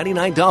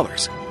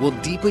 $299, will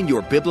deepen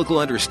your biblical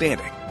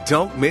understanding.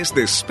 Don't miss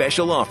this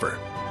special offer.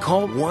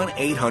 Call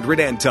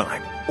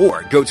 1-800-END-TIME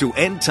or go to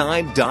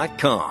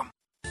endtime.com.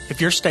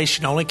 If your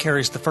station only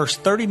carries the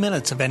first 30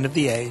 minutes of End of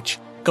the Age,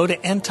 go to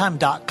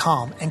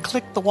endtime.com and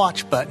click the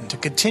watch button to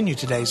continue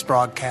today's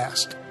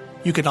broadcast.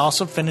 You can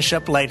also finish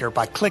up later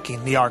by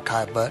clicking the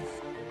archive button.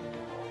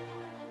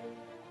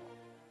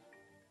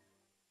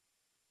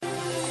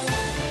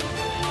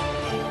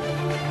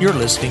 You're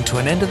listening to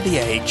an End of the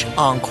Age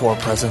encore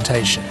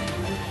presentation.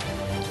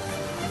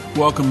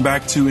 Welcome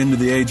back to End of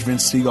the Age.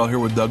 Vince Seagal here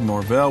with Doug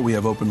Norvell. We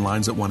have open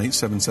lines at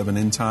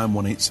 1-877-END-TIME,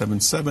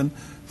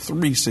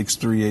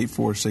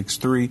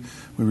 1-877-363-8463.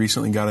 We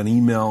recently got an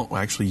email,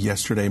 actually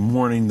yesterday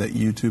morning, that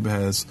YouTube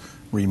has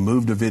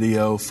removed a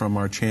video from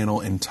our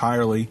channel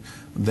entirely.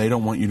 They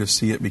don't want you to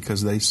see it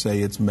because they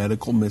say it's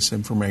medical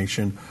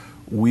misinformation.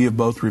 We have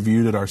both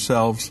reviewed it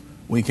ourselves.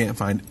 We can't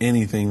find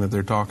anything that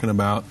they're talking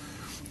about.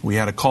 We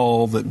had a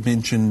call that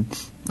mentioned,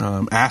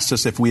 asked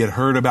us if we had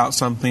heard about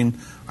something.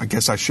 I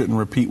guess I shouldn't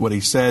repeat what he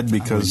said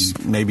because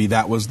maybe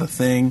that was the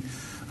thing.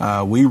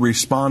 We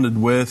responded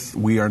with,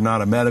 we are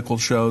not a medical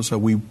show, so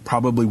we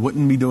probably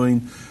wouldn't be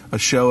doing a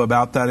show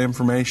about that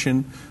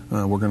information.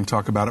 We're going to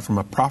talk about it from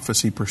a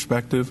prophecy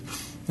perspective.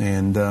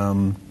 And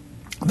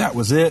that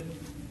was it.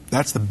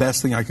 That's the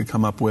best thing I could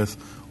come up with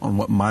on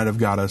what might have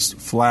got us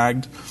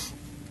flagged.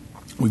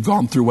 We've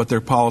gone through what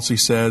their policy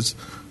says.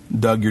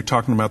 Doug, you're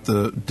talking about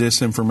the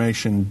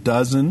disinformation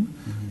dozen.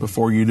 Mm-hmm.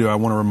 Before you do, I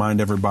want to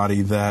remind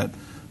everybody that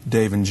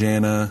Dave and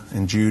Jana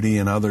and Judy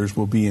and others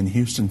will be in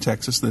Houston,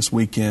 Texas this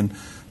weekend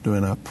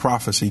doing a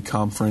prophecy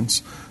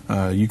conference.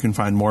 You can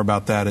find more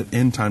about that at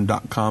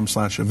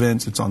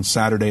endtime.com/events. It's on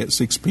Saturday at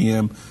 6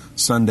 p.m.,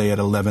 Sunday at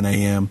 11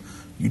 a.m.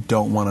 You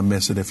don't want to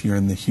miss it if you're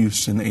in the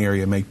Houston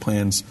area. Make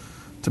plans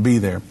to be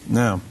there.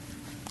 Now,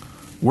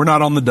 we're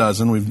not on the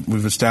dozen.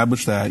 We've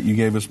established that. You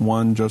gave us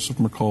one, Joseph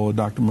Mercola,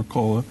 Dr.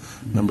 Mercola.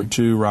 Mm-hmm. Number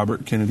 2,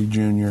 Robert Kennedy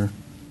Jr.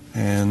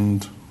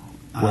 And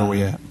where are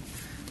we at?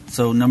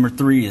 So number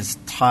 3 is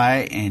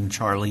Ty and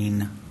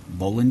Charlene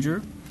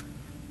Bollinger.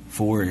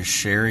 4 is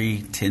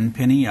Sherry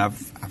Tenpenny.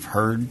 I've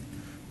heard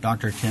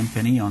Dr.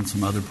 Tenpenny on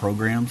some other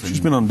programs. She's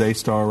been on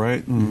Daystar,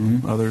 right?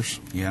 And others.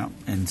 Yeah,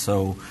 and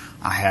so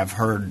I have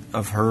heard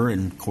of her,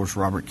 and of course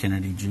Robert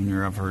Kennedy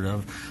Jr. I've heard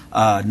of.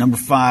 Number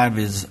 5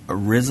 is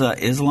Riza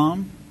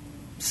Islam.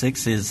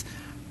 6 is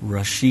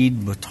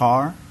Rashid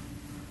Buttar.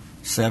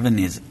 7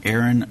 is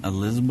Aaron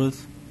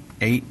Elizabeth.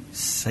 8,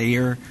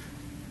 Sayer,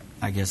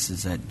 I guess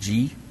is that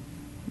G?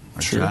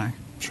 Or sure. Jai?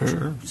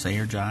 Sure.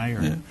 Sayer Jai.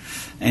 Yeah.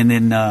 And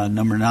then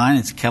number 9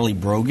 is Kelly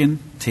Brogan.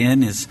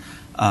 10 is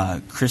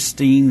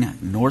Christine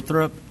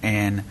Northrup.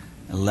 And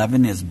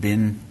 11 is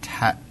Ben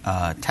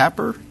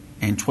Tapper.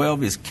 And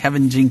 12 is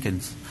Kevin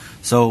Jenkins.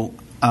 So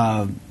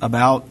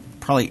about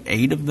probably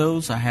 8 of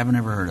those I haven't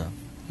ever heard of.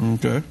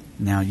 Okay.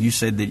 Now, you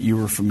said that you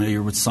were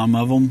familiar with some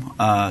of them.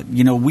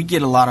 We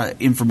get a lot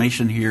of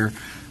information here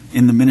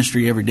in the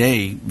ministry every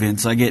day,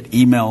 Vince. I get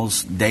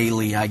emails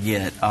daily. I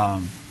get,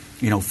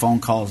 phone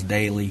calls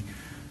daily,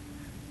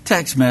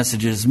 text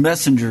messages,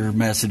 messenger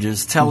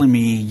messages telling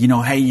me,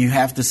 hey, you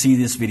have to see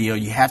this video.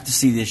 You have to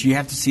see this. You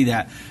have to see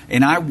that.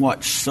 And I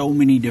watch so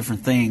many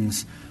different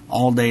things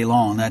all day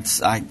long.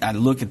 I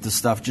look at the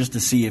stuff just to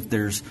see if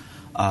there's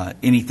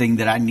anything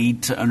that I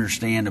need to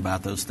understand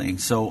about those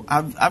things. So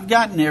I've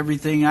gotten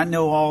everything. I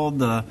know all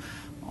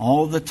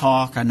the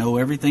talk. I know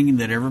everything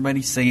that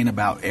everybody's saying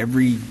about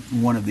every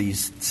one of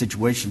these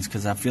situations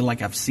because I feel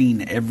like I've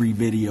seen every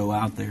video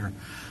out there.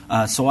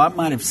 So I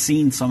might have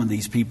seen some of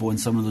these people in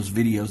some of those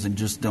videos and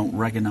just don't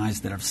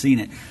recognize that I've seen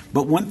it.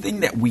 But one thing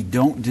that we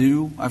don't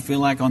do, I feel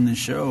like, on this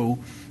show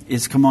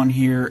is come on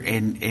here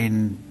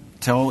and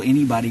tell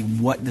anybody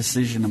what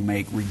decision to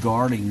make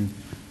regarding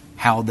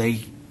how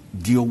they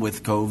deal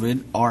with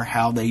COVID or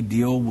how they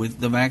deal with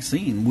the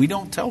vaccine. We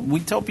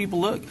tell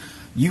people, look,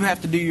 you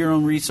have to do your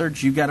own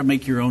research. You've got to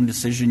make your own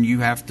decision. You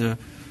have to,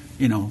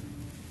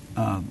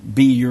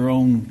 be your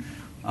own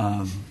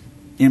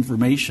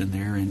information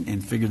there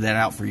and figure that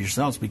out for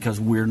yourselves because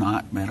we're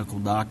not medical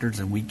doctors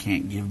and we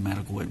can't give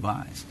medical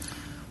advice.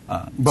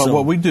 But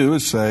what we do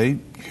is say,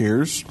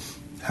 here's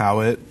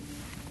how it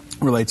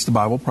relates to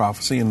Bible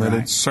prophecy and that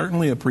it's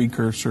certainly a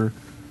precursor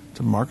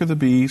to Mark of the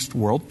Beast,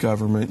 world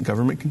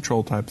government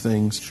control type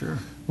things. Sure.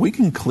 We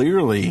can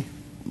clearly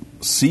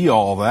see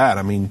all that.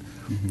 I mean,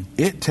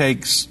 it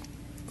takes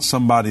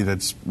somebody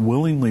that's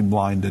willingly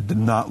blinded to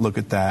not look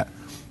at that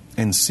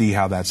and see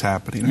how that's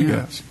happening, I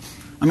guess.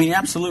 I mean,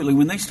 absolutely.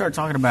 When they start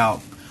talking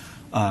about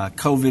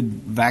COVID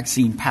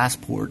vaccine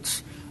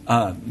passports,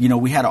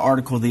 we had an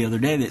article the other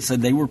day that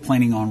said they were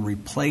planning on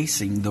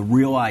replacing the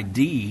real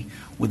ID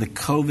with a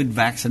COVID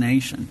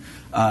vaccination.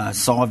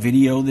 Saw a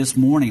video this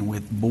morning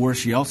with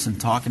Boris Yeltsin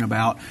talking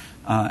about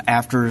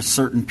after a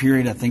certain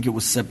period, I think it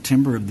was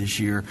September of this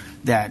year,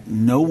 that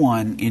no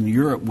one in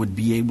Europe would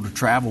be able to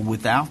travel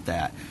without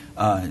that.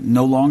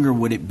 No longer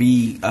would it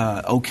be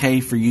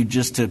okay for you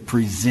just to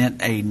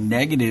present a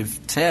negative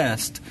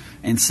test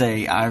and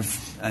say, I've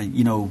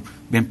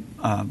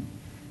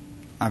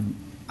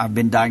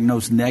been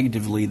diagnosed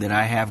negatively that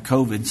I have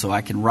COVID, so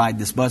I can ride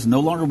this bus. No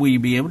longer will you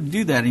be able to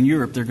do that in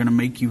Europe. They're going to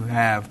make you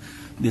have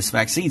this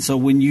vaccine. So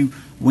when you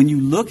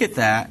look at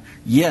that,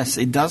 yes,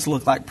 it does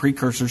look like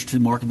precursors to the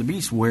Mark of the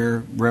Beast,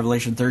 where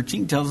Revelation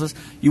 13 tells us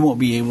you won't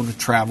be able to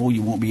travel,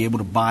 you won't be able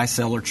to buy,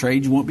 sell, or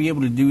trade, you won't be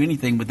able to do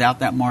anything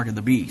without that Mark of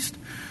the Beast.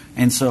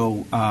 And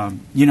so,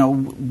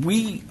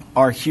 we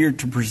are here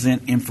to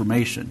present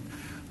information.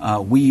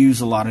 We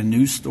use a lot of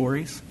news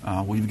stories.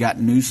 We've got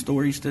news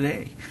stories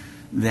today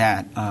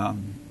that,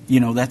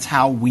 that's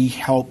how we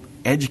help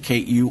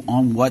educate you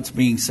on what's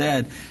being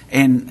said.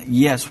 And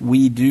yes,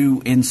 we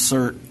do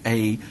insert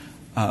a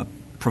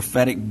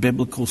prophetic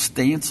biblical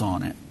stance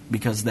on it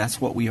because that's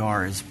what we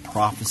are as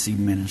prophecy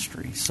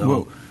ministry.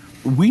 So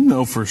we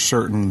know for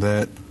certain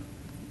that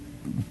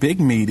big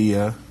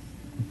media,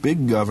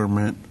 big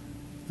government,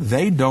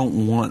 they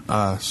don't want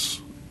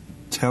us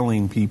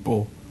telling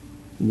people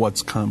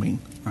what's coming.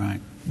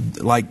 Right.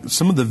 Like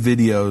some of the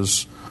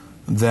videos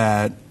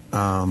that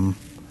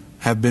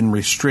have been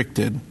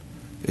restricted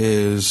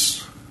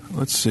is,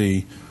 let's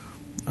see,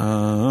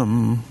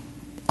 on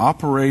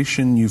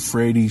Operation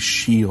Euphrates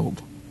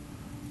Shield,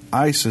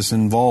 ISIS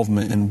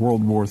involvement in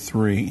World War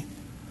III,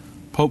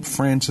 Pope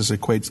Francis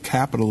equates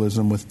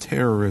capitalism with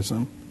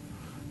terrorism,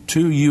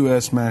 2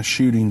 U.S. mass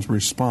shootings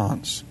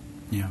response,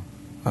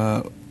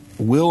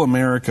 will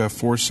America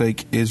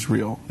forsake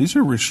Israel? These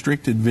are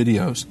restricted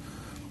videos.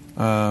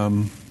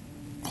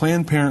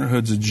 Planned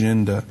Parenthood's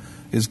agenda.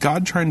 Is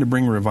God trying to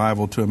bring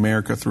revival to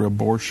America through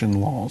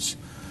abortion laws?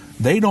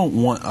 They don't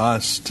want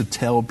us to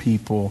tell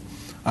people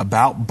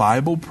about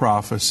Bible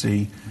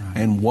prophecy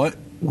and what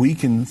we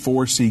can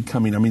foresee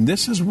coming. I mean,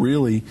 this is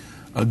really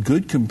a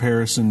good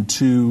comparison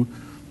to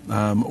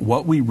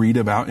what we read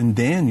about in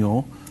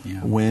Daniel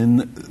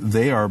when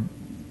they are,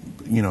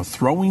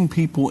 throwing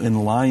people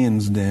in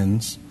lions'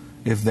 dens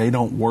if they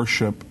don't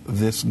worship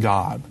this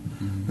God.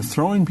 Mm-hmm. They're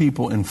throwing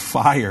people in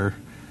fire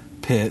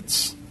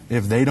pits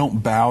if they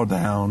don't bow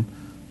down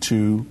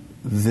to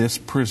this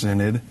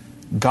presented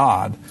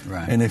God.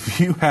 Right. And if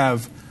you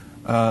have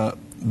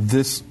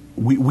this,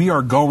 we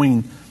are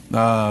going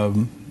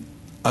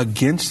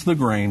against the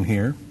grain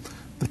here.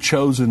 The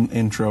Chosen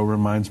intro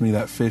reminds me of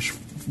that fish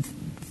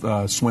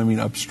swimming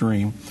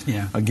upstream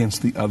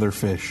against the other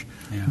fish.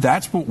 Yeah.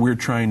 That's what we're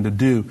trying to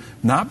do,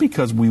 not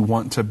because we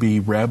want to be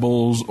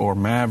rebels or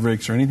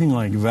mavericks or anything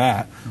like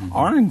that. Mm-hmm.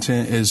 Our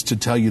intent is to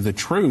tell you the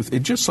truth.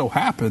 It just so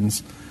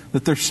happens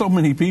that there's so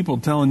many people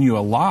telling you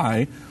a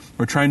lie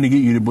or trying to get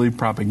you to believe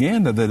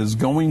propaganda that is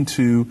going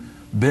to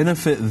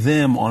benefit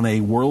them on a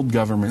world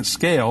government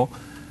scale.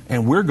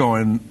 And we're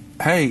going,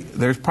 hey,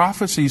 there's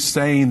prophecies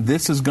saying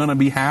this is going to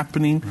be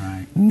happening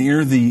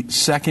near the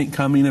second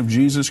coming of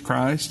Jesus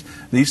Christ.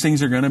 These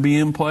things are going to be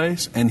in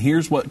place. And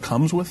here's what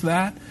comes with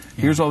that.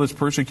 Here's all this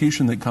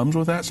persecution that comes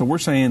with that. So we're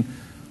saying,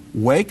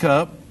 wake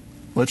up.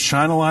 Let's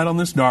shine a light on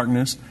this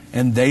darkness.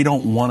 And they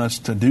don't want us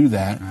to do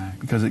that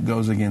because it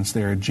goes against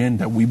their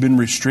agenda. We've been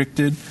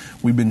restricted.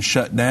 We've been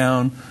shut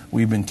down.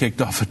 We've been kicked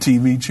off of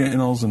TV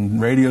channels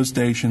and radio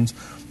stations.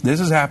 This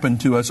has happened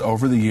to us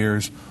over the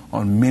years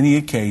on many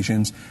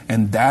occasions.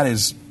 And that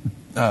is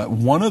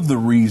one of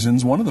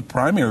the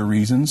primary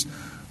reasons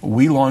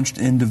we launched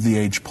End of the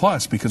Age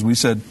Plus, because we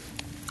said,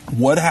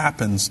 what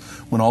happens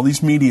when all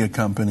these media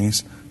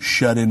companies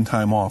shut End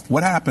Time off?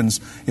 What happens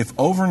if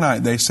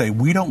overnight they say,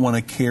 we don't want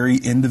to carry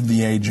End of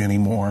the Age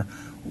anymore?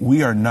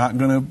 We are not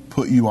going to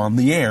put you on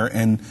the air.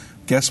 And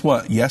guess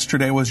what?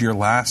 Yesterday was your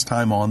last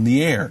time on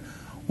the air.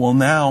 Well,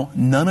 now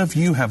none of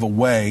you have a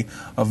way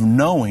of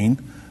knowing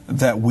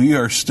that we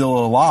are still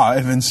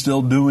alive and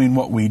still doing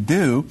what we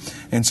do.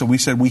 And so we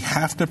said we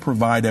have to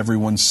provide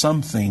everyone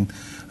something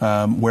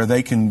where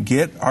they can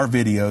get our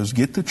videos,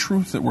 get the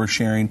truth that we're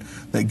sharing,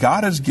 that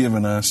God has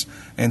given us.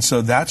 And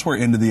so that's where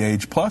End of the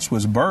Age Plus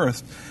was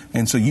birthed.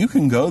 And so you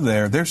can go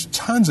there. There's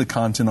tons of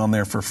content on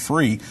there for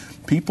free.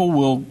 People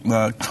will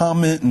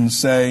comment and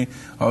say,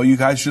 oh, you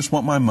guys just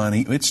want my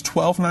money. It's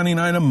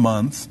 $12.99 a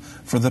month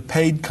for the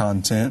paid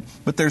content,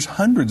 but there's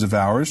hundreds of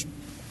hours,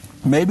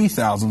 maybe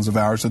thousands of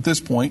hours at this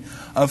point,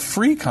 of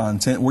free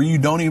content where you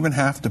don't even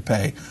have to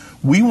pay.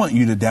 We want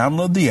you to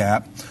download the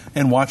app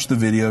and watch the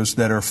videos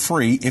that are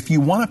free. If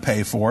you want to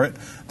pay for it,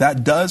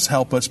 that does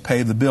help us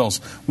pay the bills.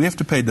 We have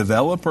to pay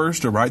developers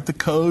to write the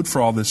code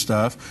for all this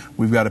stuff.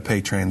 We've got to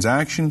pay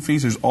transaction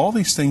fees. There's all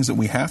these things that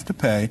we have to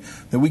pay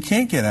that we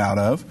can't get out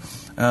of.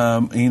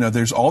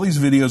 There's all these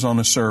videos on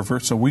a server,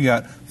 so we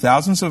got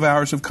thousands of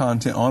hours of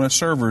content on a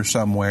server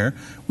somewhere.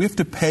 We have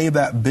to pay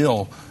that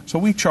bill. So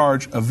we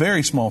charge a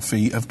very small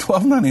fee of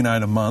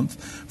 $12.99 a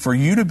month for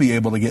you to be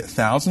able to get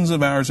thousands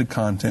of hours of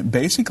content,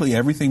 basically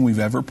everything we've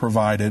ever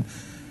provided.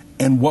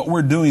 And what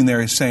we're doing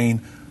there is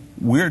saying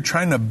we're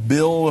trying to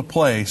build a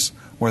place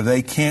where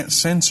they can't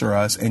censor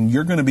us, and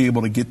you're going to be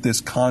able to get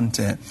this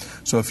content.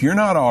 So if you're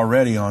not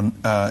already on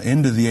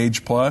End of the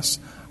Age Plus,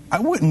 I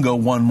wouldn't go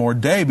one more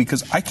day,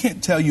 because I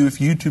can't tell you if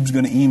YouTube's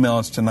going to email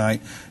us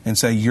tonight and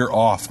say you're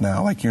off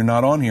now, like you're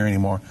not on here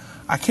anymore.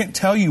 I can't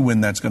tell you when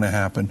that's going to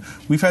happen.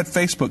 We've had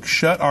Facebook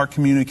shut our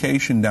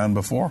communication down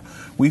before.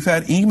 We've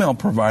had email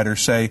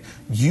providers say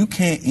you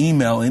can't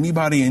email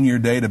anybody in your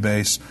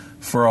database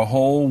for a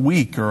whole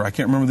week, or I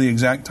can't remember the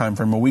exact time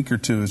frame, a week or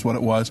two is what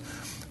it was.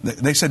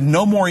 They said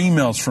no more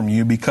emails from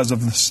you because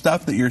of the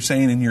stuff that you're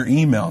saying in your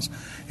emails.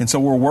 And so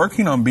we're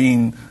working on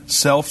being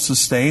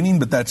self-sustaining,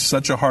 but that's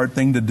such a hard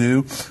thing to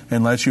do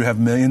unless you have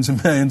millions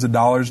and millions of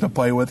dollars to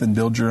play with and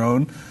build your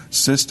own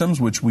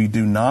systems, which we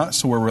do not.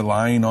 So we're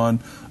relying on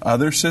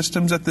other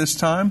systems at this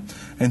time.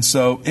 And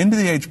so End of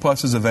the Age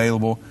Plus is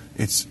available.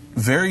 It's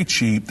very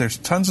cheap. There's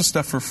tons of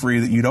stuff for free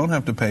that you don't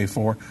have to pay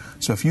for.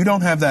 So if you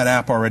don't have that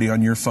app already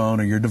on your phone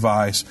or your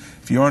device,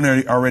 if you're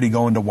already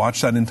going to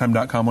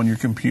watch.endtime.com on your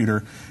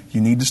computer, you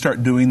need to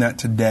start doing that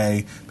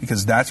today,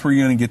 because that's where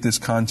you're going to get this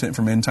content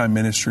from End Time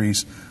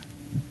Ministries.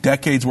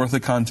 Decades worth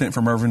of content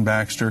from Irvin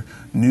Baxter,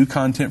 new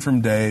content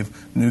from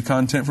Dave, new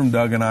content from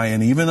Doug and I,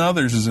 and even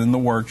others is in the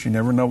works. You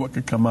never know what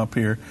could come up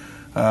here.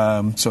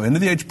 So End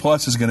of the Age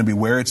Plus is going to be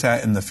where it's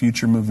at in the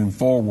future moving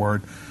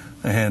forward.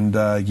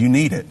 and you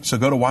need it. So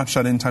go to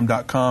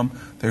watch.endtime.com.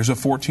 There's a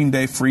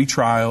 14-day free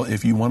trial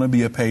if you want to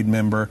be a paid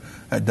member.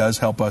 That does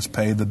help us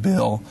pay the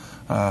bill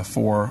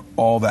for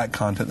all that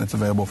content that's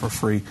available for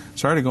free.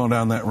 Sorry to go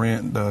down that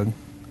rant, Doug.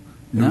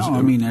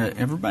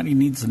 Everybody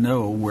needs to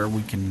know where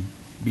we can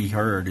be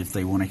heard if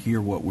they want to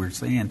hear what we're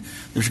saying.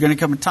 There's going to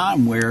come a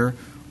time where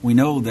we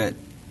know that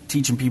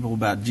teaching people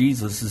about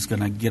Jesus is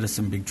going to get us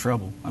in big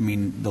trouble. I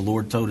mean, the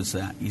Lord told us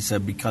that. He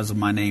said, because of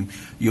my name,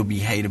 you'll be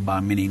hated by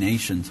many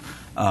nations.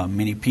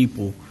 Many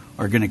people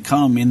are going to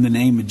come in the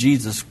name of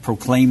Jesus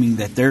proclaiming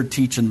that they're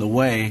teaching the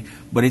way,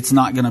 but it's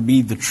not going to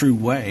be the true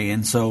way.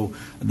 And so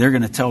they're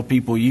going to tell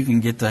people you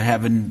can get to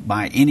heaven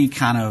by any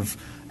kind of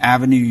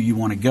avenue you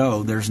want to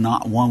go. There's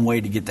not one way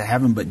to get to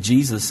heaven, but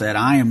Jesus said,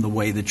 I am the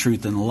way, the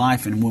truth, and the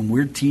life. And when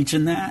we're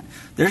teaching that,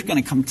 there's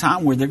going to come a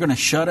time where they're going to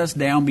shut us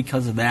down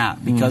because of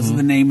that, because of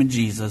the name of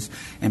Jesus,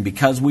 and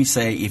because we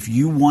say, if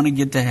you want to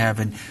get to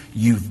heaven,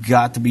 you've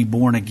got to be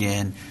born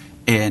again.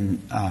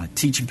 And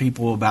teaching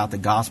people about the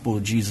gospel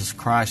of Jesus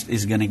Christ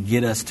is going to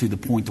get us to the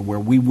point to where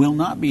we will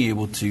not be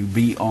able to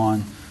be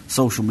on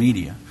social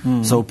media.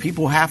 So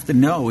people have to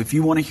know, if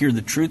you want to hear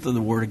the truth of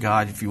the Word of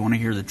God, if you want to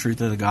hear the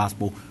truth of the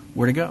gospel,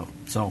 where to go.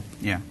 So,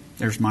 yeah,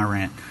 there's my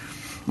rant.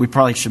 We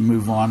probably should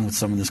move on with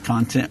some of this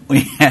content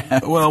we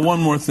have. Well, one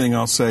more thing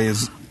I'll say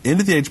is End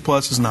of the Age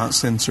Plus is not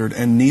censored,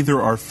 and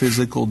neither are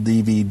physical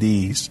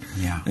DVDs.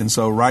 Yeah. And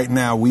so right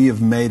now we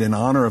have made, in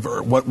honor of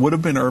what would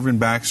have been Irvin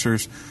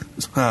Baxter's,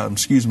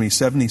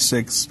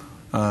 76th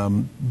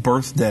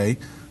birthday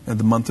in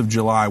the month of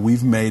July,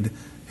 we've made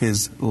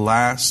his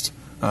last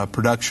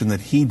production that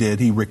he did.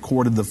 He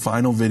recorded the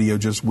final video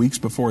just weeks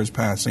before his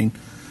passing.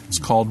 It's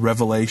called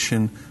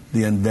Revelation,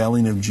 the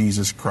Unveiling of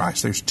Jesus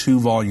Christ. There's 2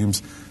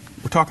 volumes.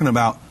 We're talking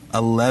about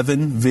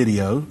 21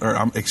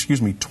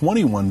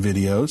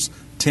 videos,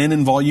 10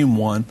 in Volume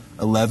 1,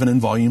 11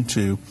 in Volume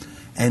 2,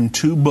 and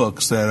 2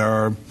 books that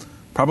are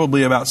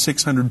probably about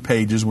 600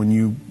 pages when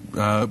you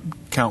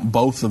count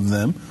both of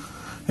them.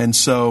 And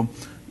so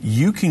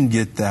you can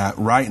get that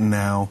right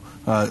now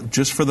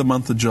just for the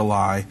month of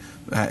July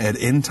at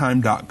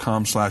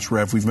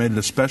endtime.com/rev. We've made it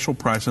a special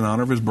price in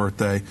honor of his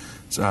birthday.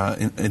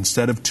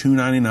 Instead of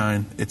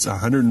 $2.99, it's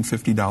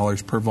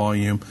 $150 per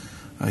volume.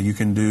 You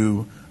can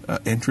do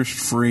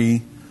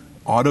interest-free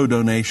auto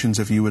donations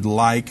if you would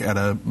like at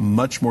a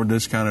much more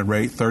discounted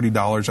rate,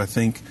 $30, I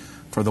think,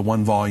 for the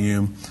 1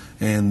 volume.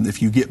 And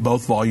if you get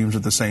both volumes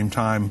at the same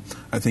time,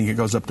 I think it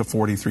goes up to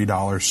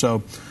 $43.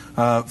 So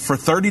for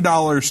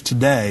 $30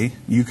 today,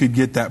 you could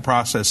get that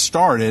process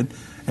started,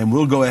 and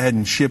we'll go ahead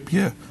and ship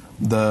you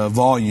the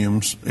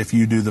volumes if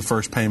you do the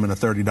first payment of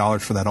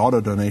 $30 for that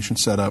auto donation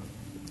setup.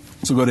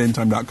 So go to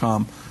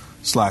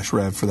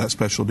endtime.com/rev for that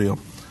special deal.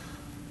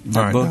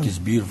 The book is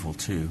beautiful,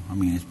 too. I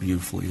mean, it's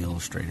beautifully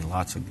illustrated.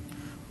 Lots of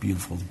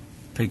beautiful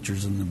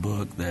pictures in the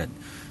book that,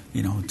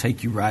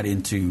 take you right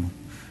into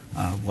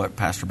what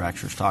Pastor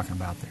Baxter's talking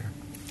about there.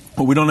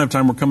 Well, we don't have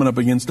time. We're coming up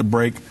against a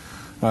break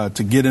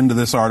to get into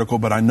this article,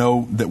 but I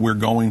know that we're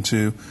going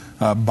to.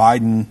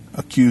 Biden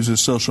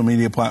accuses social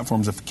media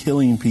platforms of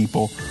killing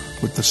people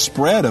with the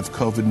spread of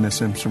COVID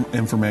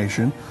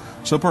misinformation.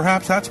 So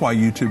perhaps that's why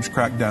YouTube's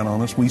cracked down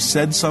on us. We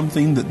said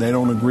something that they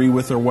don't agree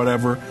with or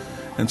whatever,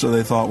 and so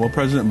they thought, well,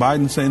 President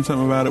Biden's saying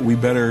something about it, we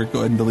better go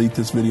ahead and delete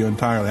this video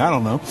entirely. I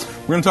don't know.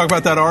 We're going to talk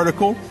about that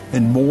article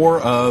and more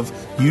of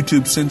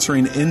YouTube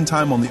censoring End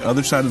Time on the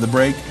other side of the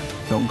break.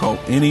 Don't go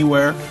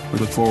anywhere. We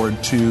look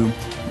forward to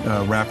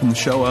wrapping the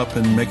show up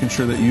and making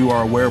sure that you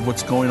are aware of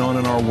what's going on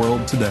in our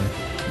world today.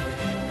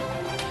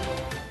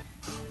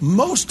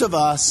 Most of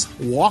us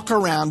walk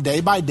around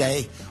day by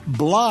day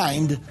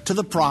blind to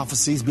the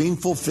prophecies being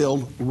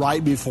fulfilled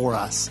right before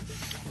us.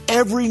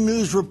 Every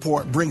news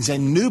report brings a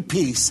new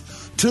piece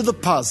to the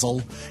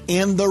puzzle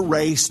in the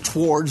race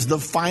towards the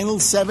final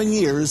 7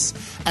 years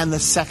and the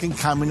second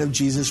coming of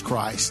Jesus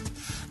Christ.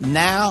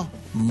 Now,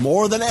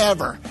 more than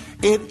ever,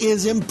 it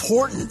is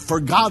important for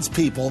God's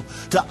people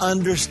to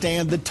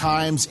understand the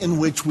times in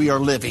which we are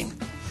living.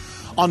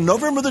 On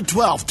November the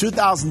 12th,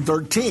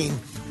 2013,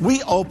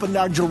 we opened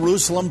our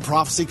Jerusalem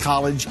Prophecy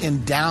College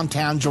in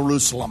downtown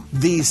Jerusalem.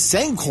 These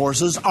same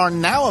courses are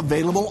now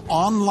available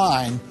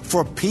online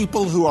for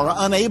people who are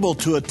unable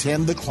to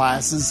attend the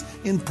classes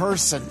in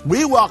person.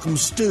 We welcome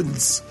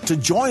students to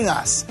join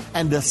us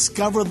and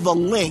discover the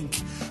link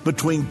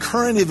between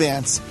current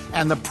events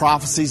and the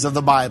prophecies of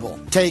the Bible.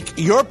 Take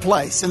your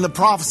place in the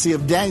prophecy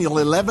of Daniel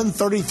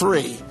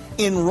 11:33.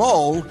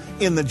 Enroll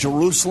in the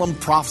Jerusalem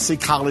Prophecy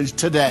College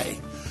today.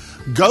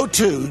 Go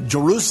to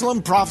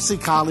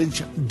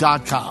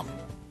JerusalemProphecyCollege.com.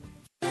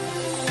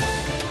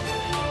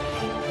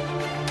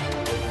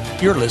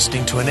 You're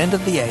listening to an End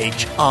of the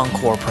Age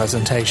Encore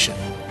presentation.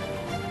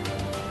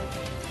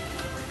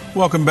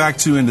 Welcome back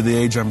to End of the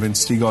Age. I'm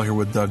Vince Stegall here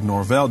with Doug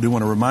Norvell. I do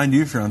want to remind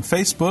you, if you're on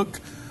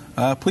Facebook,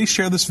 please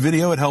share this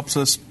video. It helps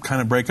us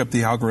kind of break up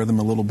the algorithm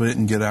a little bit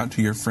and get out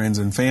to your friends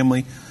and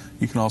family.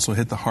 You can also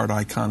hit the heart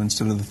icon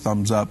instead of the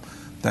thumbs up.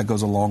 that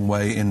goes a long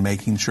way in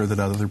making sure that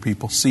other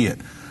people see it.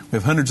 We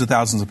have hundreds of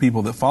thousands of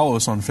people that follow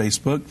us on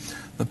Facebook.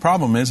 The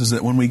problem is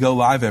that when we go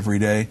live every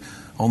day,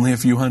 only a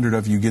few hundred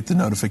of you get the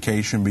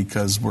notification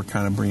because we're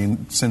kind of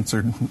being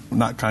censored,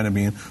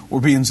 we're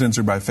being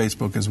censored by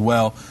Facebook as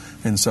well.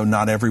 And so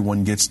not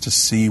everyone gets to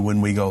see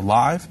when we go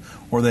live,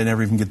 or they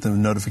never even get the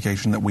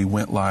notification that we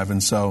went live.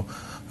 And so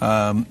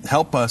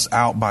help us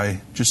out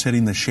by just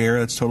hitting the share.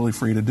 That's totally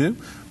free to do.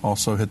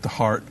 Also hit the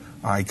heart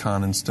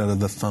icon instead of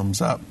the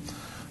thumbs up.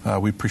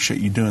 We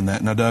appreciate you doing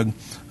that. Now, Doug,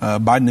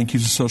 Biden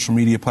accuses social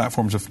media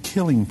platforms of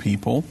killing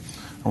people.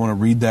 I want to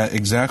read that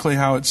exactly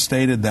how it's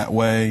stated. That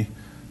way,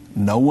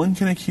 no one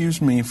can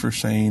accuse me for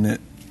saying it.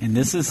 And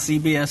this is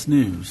CBS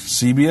News.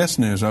 CBS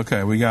News.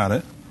 Okay, we got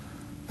it.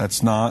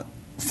 That's not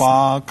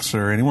Fox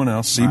or anyone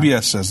else.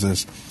 CBS says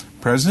this.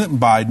 President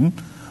Biden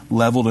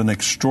leveled an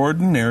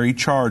extraordinary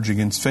charge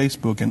against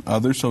Facebook and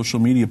other social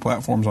media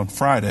platforms on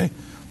Friday,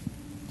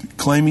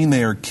 claiming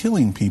they are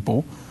killing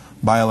people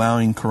by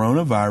allowing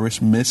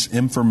coronavirus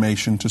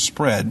misinformation to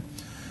spread.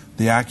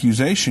 The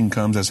accusation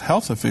comes as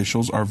health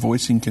officials are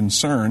voicing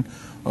concern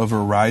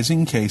over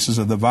rising cases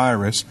of the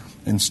virus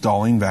and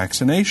stalling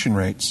vaccination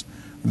rates.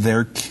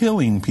 They're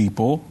killing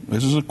people.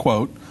 This is a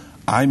quote.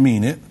 I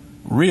mean it.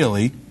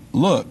 Really.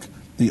 Look,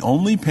 the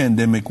only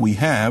pandemic we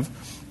have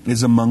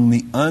is among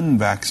the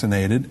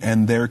unvaccinated,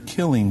 and they're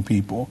killing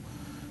people.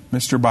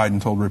 Mr.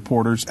 Biden told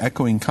reporters,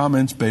 echoing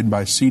comments made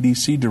by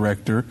CDC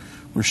Director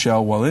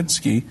Rochelle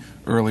Walensky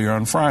earlier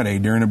on Friday.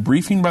 During a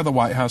briefing by the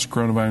White House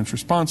coronavirus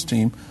response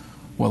team,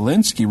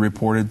 Walensky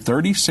reported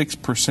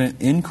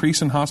 36%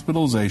 increase in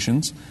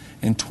hospitalizations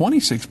and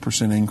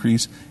 26%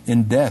 increase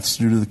in deaths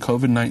due to the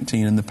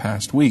COVID-19 in the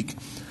past week.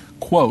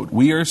 Quote,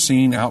 we are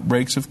seeing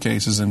outbreaks of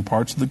cases in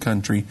parts of the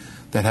country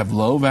that have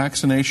low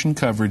vaccination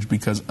coverage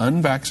because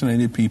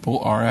unvaccinated people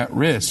are at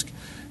risk,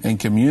 and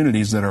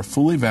communities that are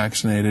fully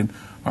vaccinated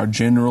are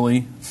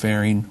generally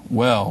faring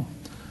well.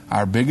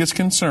 Our biggest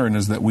concern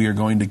is that we are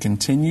going to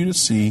continue to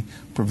see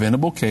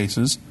preventable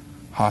cases,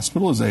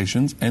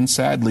 hospitalizations, and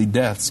sadly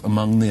deaths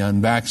among the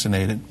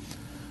unvaccinated.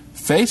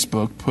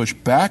 Facebook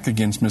pushed back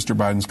against Mr.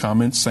 Biden's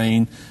comments,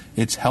 saying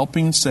it's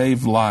helping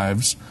save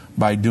lives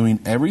by doing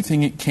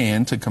everything it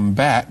can to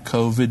combat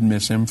COVID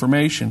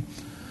misinformation.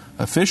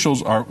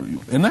 Officials are,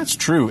 and that's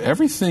true,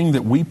 everything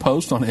that we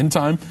post on End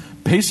Time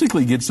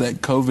basically gets that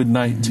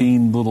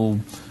COVID-19 little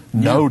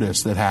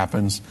notice that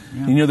happens.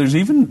 Yeah. You know, there's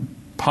even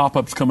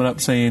pop-ups coming up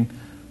saying,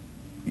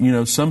 you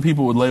know, some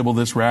people would label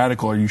this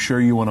radical. Are you sure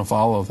you want to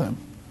follow them?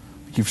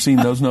 You've seen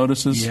those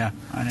notices? Yeah,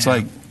 I have. It's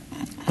like,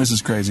 this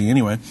is crazy.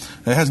 Anyway,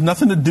 it has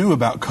nothing to do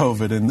about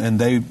COVID, and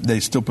they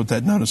still put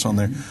that notice on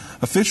there.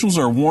 Mm-hmm. Officials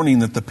are warning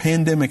that the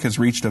pandemic has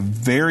reached a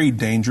very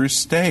dangerous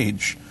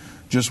stage.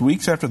 Just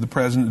weeks after the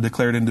president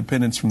declared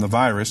independence from the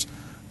virus,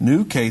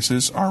 new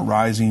cases are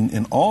rising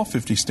in all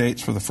 50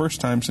 states for the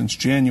first time since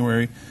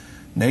January.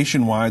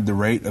 Nationwide, the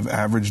rate of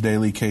average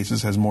daily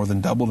cases has more than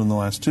doubled in the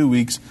last 2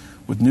 weeks,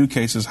 with new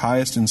cases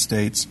highest in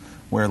states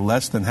where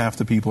less than half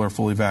the people are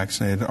fully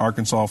vaccinated: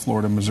 Arkansas,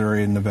 Florida,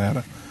 Missouri, and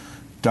Nevada.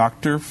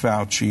 Dr.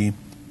 Fauci,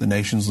 the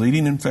nation's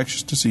leading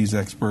infectious disease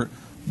expert,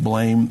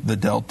 blamed the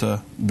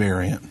Delta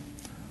variant.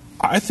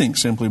 I think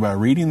simply by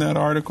reading that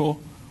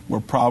article, we're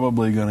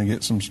probably going to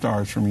get some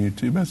stars from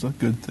YouTube. That's a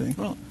good thing.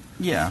 Well,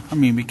 yeah, I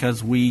mean,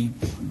 because we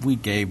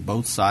gave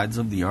both sides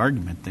of the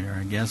argument there,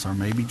 I guess, or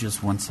maybe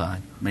just one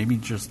side, maybe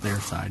just their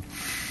side.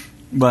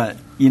 But,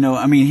 you know,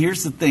 I mean,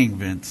 here's the thing,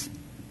 Vince.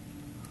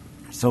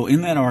 So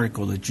in that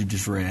article that you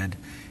just read,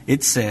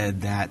 it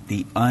said that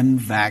the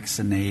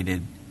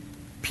unvaccinated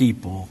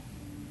people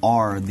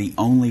are the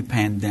only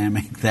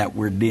pandemic that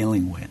we're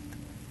dealing with.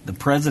 The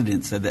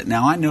president said that.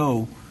 Now, I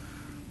know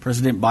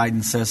President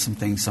Biden says some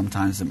things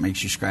sometimes that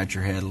makes you scratch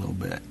your head a little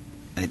bit,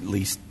 at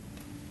least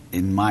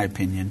in my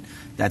opinion.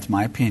 That's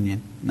my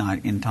opinion,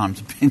 not in Tom's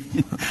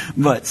opinion.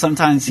 But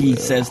sometimes he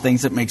says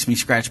things that makes me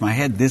scratch my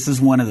head. This is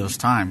one of those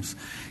times.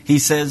 He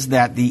says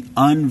that the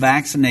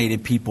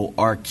unvaccinated people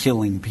are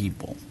killing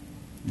people.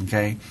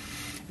 Okay?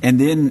 And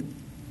then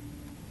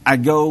I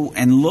go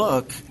and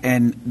look,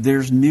 and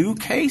there's new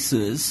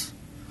cases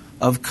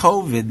of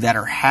COVID that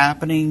are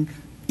happening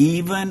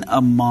even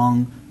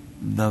among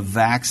the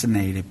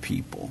vaccinated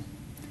people.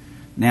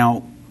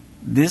 Now,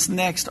 this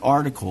next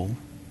article,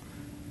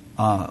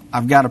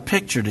 I've got a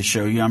picture to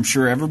show you. I'm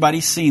sure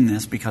everybody's seen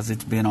this because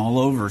it's been all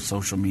over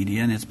social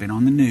media and it's been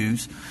on the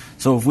news.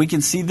 So if we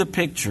can see the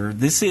picture,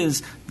 this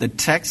is the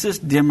Texas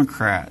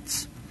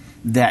Democrats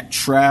that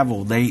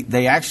traveled.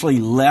 They actually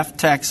left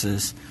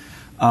Texas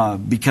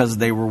because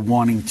they were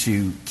wanting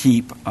to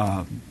keep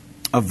a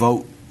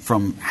vote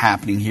from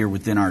happening here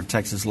within our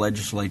Texas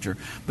legislature.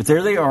 But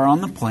there they are on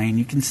the plane.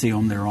 You can see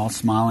them. They're all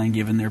smiling,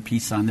 giving their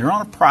peace sign. They're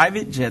on a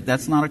private jet.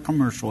 That's not a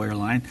commercial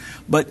airline.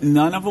 But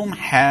none of them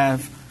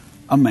have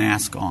a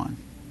mask on.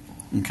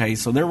 Okay,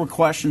 so there were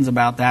questions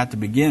about that to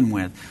begin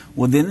with.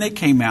 Well, then they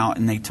came out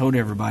and they told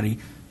everybody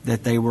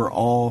that they were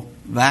all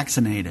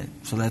vaccinated.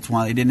 So that's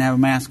why they didn't have a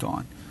mask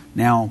on.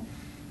 Now,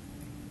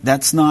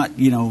 that's not,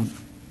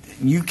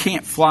 you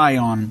can't fly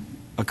on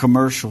a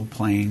commercial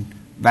plane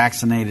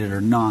vaccinated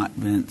or not,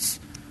 Vince,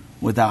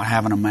 without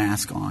having a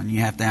mask on.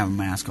 You have to have a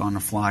mask on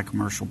to fly a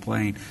commercial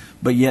plane.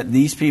 But yet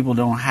these people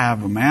don't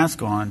have a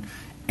mask on,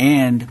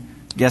 and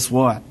guess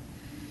what?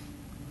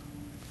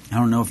 I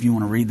don't know if you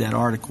want to read that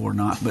article or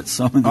not, but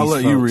some of these I'll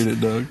let you read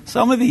it, Doug.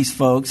 Some of these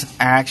folks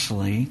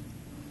actually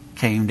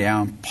came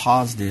down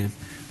positive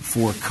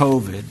for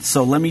COVID.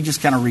 So let me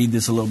just kind of read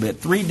this a little bit.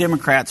 3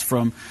 Democrats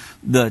from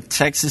the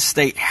Texas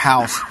State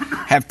House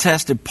have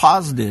tested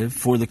positive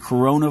for the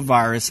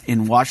coronavirus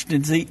in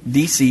Washington,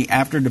 D.C.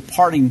 after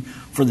departing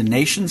for the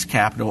nation's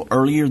capital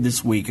earlier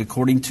this week,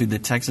 according to the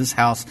Texas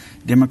House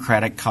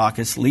Democratic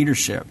Caucus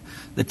leadership.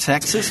 The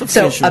Texas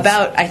officials...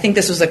 So I think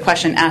this was a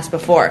question asked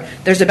before,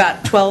 there's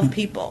about 12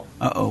 people.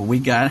 We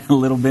got a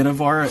little bit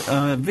of our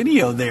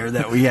video there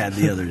that we had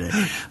the other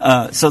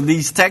day. So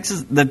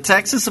the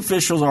Texas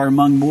officials are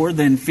among more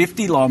than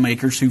 50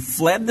 lawmakers who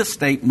fled the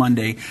state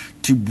Monday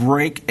to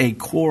break a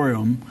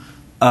quorum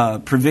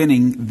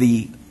preventing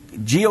the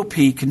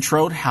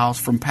GOP-controlled House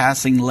from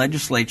passing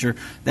legislation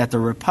that the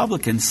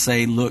Republicans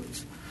say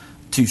looked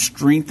to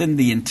strengthen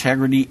the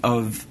integrity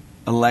of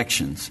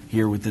elections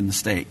here within the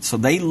state. So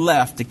they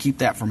left to keep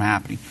that from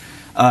happening.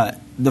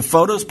 The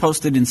photos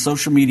posted in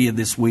social media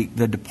this week,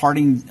 the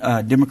departing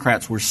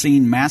Democrats were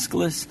seen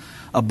maskless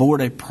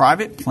aboard a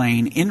private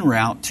plane en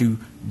route to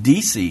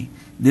D.C.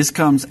 This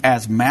comes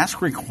as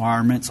mask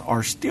requirements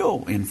are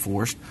still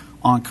enforced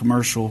on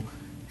commercial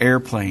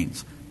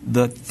airplanes.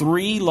 The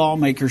 3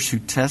 lawmakers who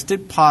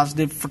tested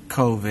positive for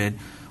COVID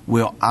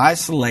will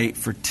isolate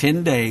for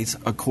 10 days,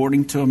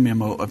 according to a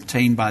memo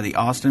obtained by the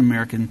Austin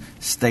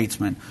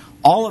American-Statesman.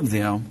 All of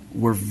them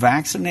were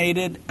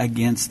vaccinated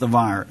against the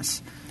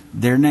virus.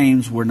 Their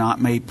names were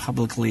not made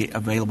publicly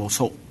available.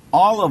 So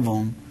all of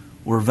them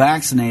were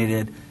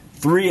vaccinated.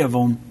 3 of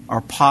them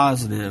are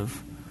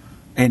positive.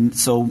 And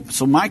so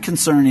my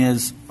concern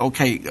is,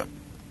 okay.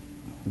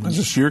 Is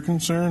this your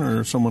concern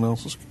or someone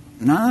else's?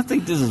 No, I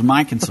think this is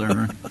my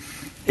concern.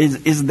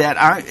 is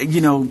that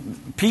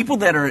people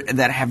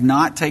that have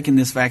not taken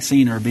this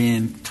vaccine are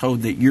being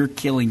told that you're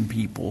killing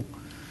people.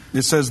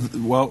 It says,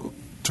 well,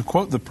 to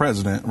quote the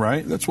president,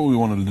 right? That's what we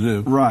wanted to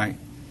do. Right.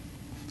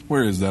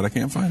 Where is that? I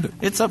can't find it.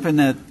 It's up in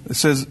that. It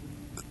says,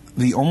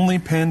 the only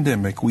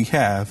pandemic we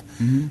have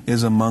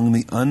is among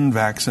the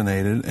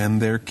unvaccinated,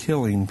 and they're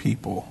killing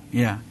people.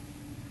 Yeah.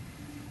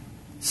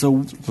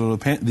 So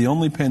the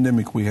only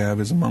pandemic we have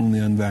is among the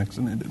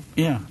unvaccinated.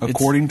 Yeah.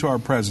 According to our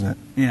president.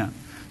 Yeah.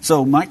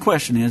 So my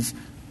question is,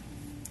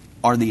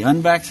 are the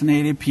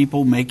unvaccinated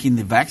people making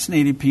the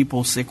vaccinated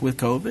people sick with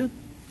COVID?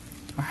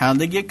 Or how did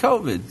they get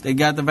COVID? They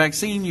got the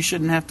vaccine. You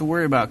shouldn't have to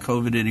worry about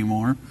COVID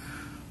anymore.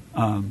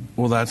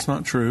 Well, that's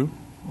not true.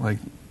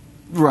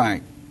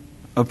 Right.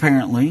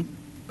 Apparently,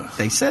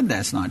 they said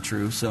that's not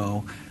true.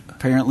 So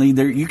apparently,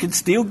 you can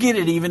still get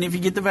it even if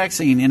you get the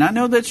vaccine. And I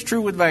know that's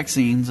true with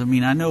vaccines. I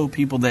mean, I know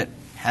people that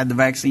had the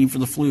vaccine for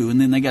the flu and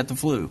then they got the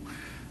flu.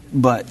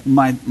 But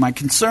my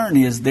concern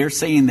is they're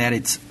saying that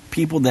it's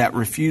people that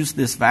refuse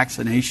this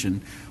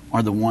vaccination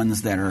are the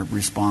ones that are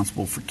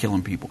responsible for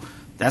killing people.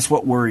 That's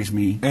what worries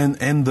me.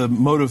 And the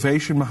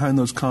motivation behind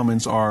those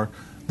comments are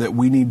that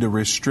we need to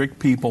restrict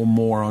people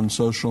more on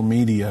social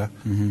media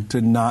to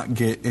not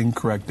get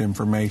incorrect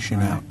information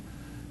out.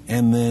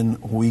 And then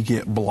we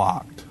get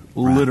blocked.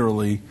 Right.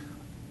 Literally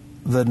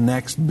the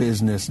next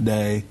business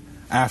day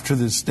after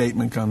this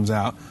statement comes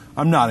out.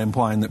 I'm not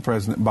implying that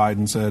President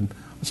Biden said,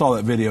 I saw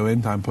that video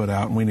End Time put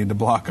out and we need to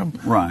block them.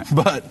 Right.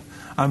 But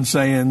I'm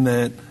saying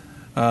that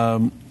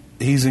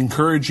he's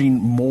encouraging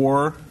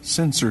more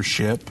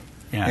censorship,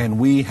 and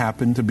we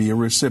happen to be a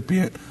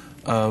recipient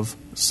of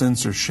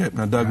censorship.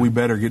 Now, Doug, we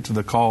better get to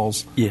the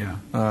calls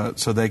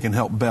so they can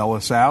help bail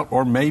us out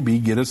or maybe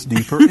get us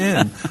deeper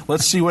in.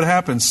 Let's see what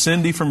happens.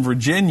 Cindy from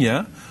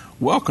Virginia,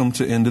 welcome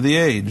to End of the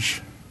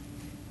Age.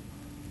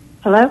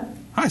 Hello?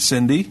 Hi,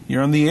 Cindy.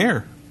 You're on the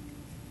air.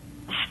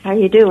 How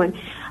you doing?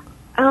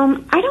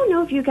 I don't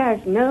know if you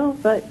guys know,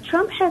 but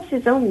Trump has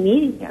his own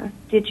media.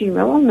 Did you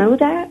all know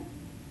that?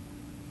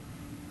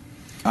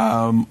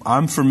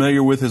 I'm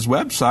familiar with his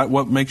website.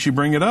 What makes you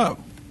bring it up?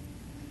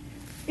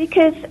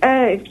 Because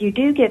if you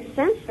do get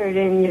censored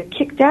and you're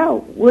kicked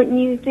out, wouldn't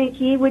you think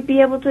he would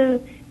be able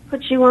to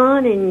put you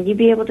on and you'd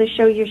be able to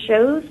show your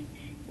shows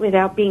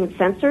without being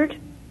censored?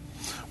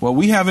 Well,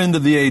 we have End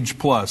of the Age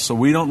Plus, so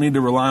we don't need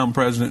to rely on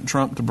President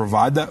Trump to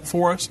provide that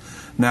for us.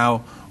 Now,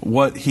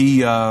 what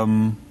he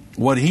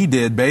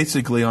did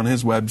basically on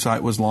his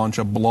website was launch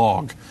a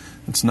blog.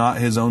 It's not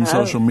his own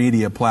social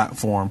media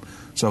platform.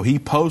 So he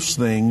posts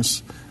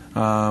things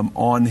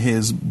on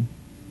his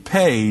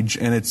page,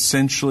 and it's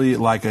essentially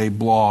like a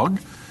blog.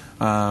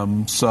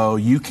 So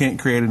you can't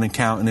create an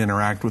account and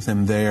interact with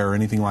him there or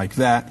anything like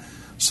that.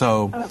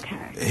 So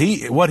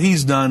what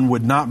he's done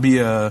would not be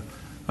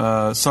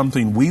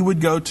something we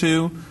would go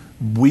to.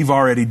 We've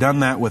already done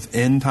that with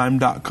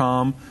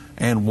endtime.com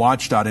and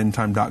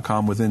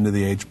watch.endtime.com with End of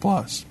the Age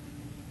Plus.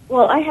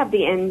 Well, I have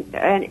the End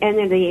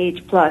of the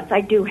Age Plus.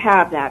 I do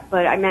have that,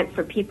 but I meant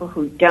for people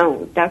who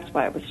don't. That's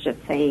what I was just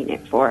saying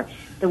it for.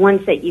 The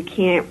ones that you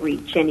can't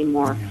reach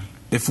anymore.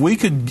 If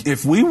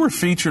we were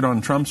featured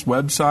on Trump's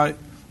website,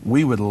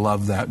 we would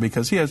love that,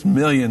 because he has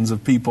millions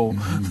of people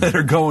that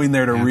are going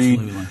there to read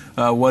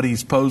what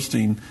he's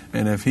posting.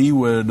 And if he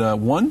would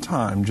one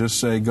time just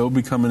say, go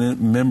become a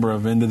member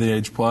of End of the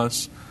Age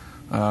Plus,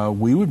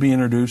 we would be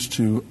introduced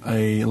to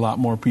a lot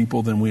more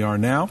people than we are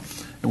now.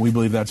 And we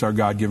believe that's our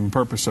God-given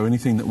purpose. So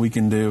anything that we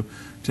can do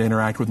to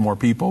interact with more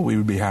people, we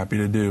would be happy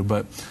to do.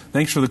 But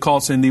thanks for the call,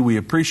 Cindy. We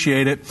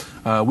appreciate it.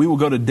 We will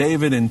go to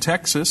David in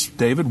Texas.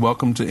 David,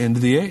 welcome to End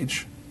of the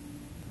Age.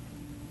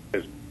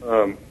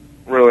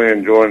 Really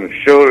enjoying the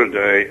show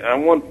today. I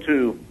want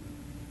to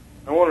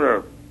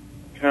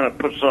kind of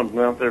put something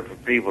out there for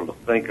people to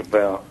think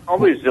about. All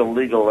these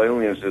illegal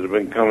aliens that have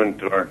been coming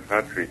to our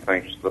country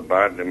thanks to the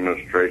Biden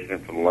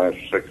administration for the last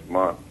 6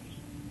 months.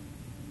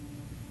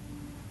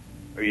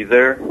 Are you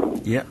there?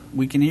 Yeah,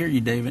 we can hear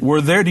you, David.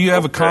 We're there. Do you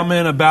have a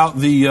comment about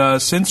the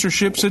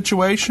censorship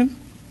situation?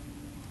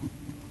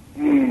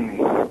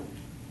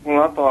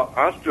 Well,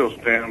 I still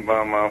stand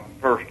by my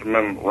First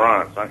Amendment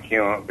rights. I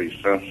cannot be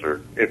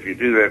censored. If you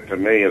do that to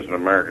me as an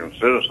American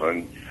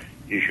citizen,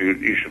 you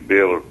should be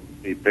able to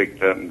be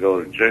picked up and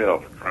go to jail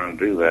for trying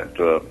to do that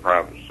to a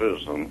private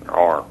citizen.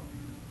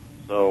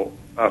 So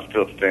I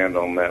still stand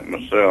on that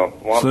myself.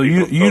 So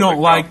you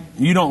don't like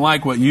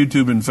what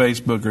YouTube and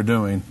Facebook are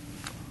doing?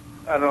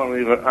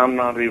 I'm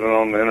not even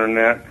on the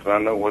internet, because I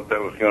know what that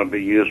was going to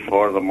be used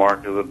for, the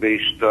mark of the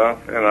beast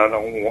stuff, and I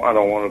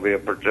don't want to be a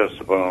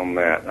participant on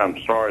that.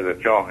 I'm sorry that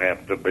y'all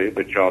have to be,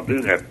 but y'all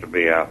do have to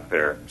be out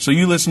there. So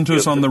you listen to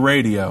us on the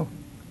radio?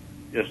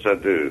 Yes, I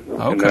do.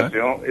 Okay. And that's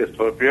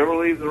so if you ever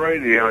leave the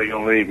radio,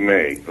 you'll leave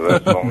me. So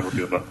that's all we're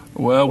doing.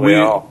 Well,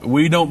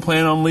 we don't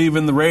plan on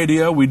leaving the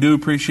radio. We do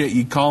appreciate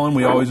you calling.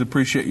 We always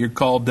appreciate your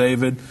call,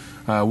 David.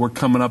 We're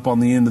coming up on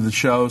the end of the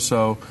show,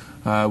 so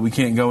we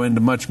can't go into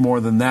much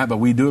more than that, but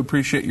we do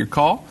appreciate your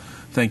call.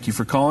 Thank you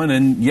for calling.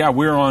 And, yeah,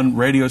 we're on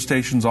radio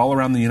stations all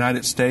around the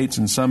United States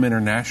and some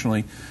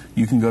internationally.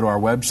 You can go to our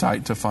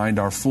website to find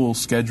our full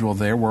schedule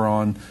there. We're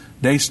on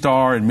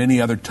Daystar and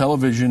many other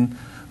television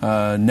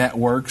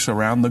networks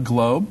around the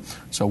globe.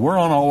 So we're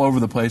on all over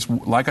the place.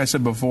 Like I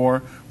said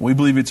before, we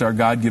believe it's our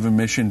God-given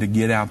mission to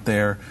get out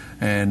there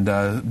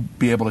and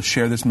be able to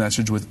share this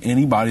message with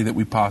anybody that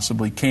we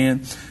possibly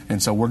can.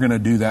 And so we're going to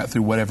do that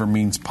through whatever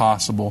means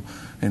possible.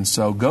 And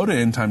so go to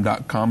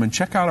endtime.com and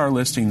check out our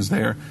listings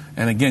there.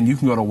 And again, you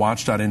can go to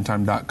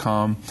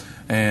watch.endtime.com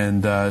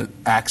and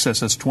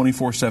access us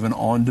 24/7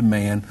 on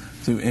demand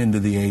through End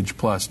of the Age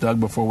Plus. Doug,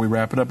 before we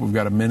wrap it up, we've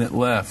got a minute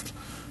left.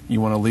 You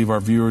want to leave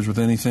our viewers with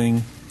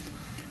anything?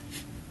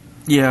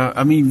 Yeah,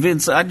 I mean,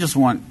 Vince, I just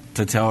want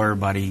to tell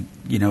everybody,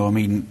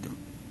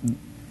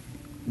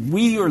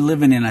 we are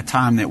living in a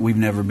time that we've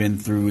never been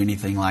through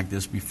anything like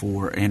this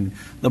before. And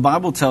the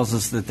Bible tells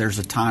us that there's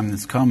a time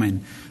that's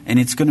coming, and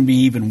it's going to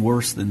be even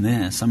worse than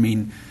this. I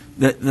mean,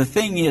 the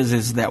thing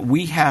is that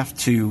we have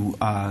to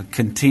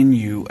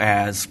continue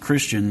as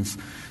Christians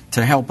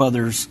to help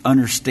others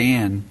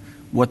understand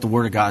what the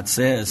Word of God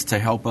says, to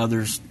help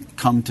others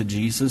come to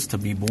Jesus, to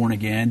be born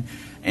again.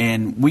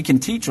 And we can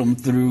teach them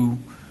through,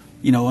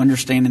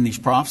 understanding these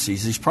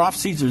prophecies. These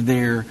prophecies are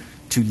there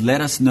to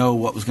let us know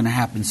what was going to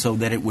happen so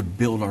that it would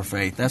build our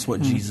faith. That's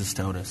what Jesus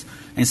told us.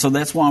 And so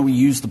that's why we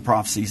use the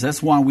prophecies.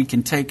 That's why we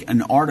can take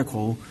an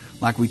article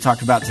like we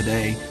talked about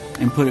today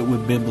and put it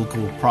with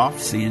biblical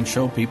prophecy and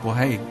show people,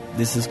 hey,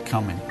 this is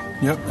coming.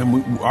 Yep,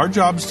 and our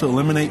job is to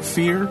eliminate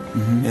fear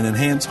and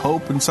enhance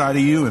hope inside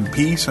of you and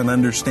peace and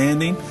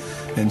understanding.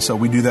 And so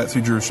we do that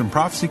through Jerusalem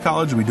Prophecy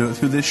College. We do it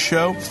through this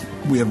show.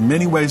 We have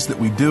many ways that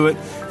we do it.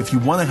 If you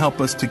want to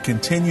help us to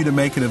continue to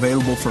make it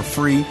available for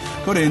free,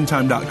 go to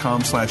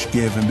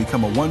endtime.com/give and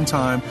become a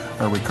one-time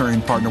or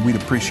recurring partner. We'd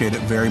appreciate it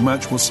very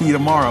much. We'll see you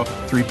tomorrow,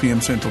 3 p.m.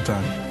 Central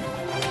Time.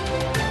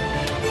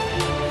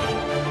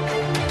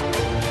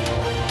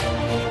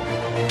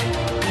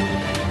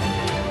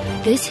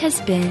 This has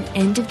been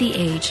End of the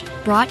Age,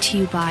 brought to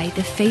you by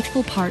the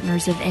faithful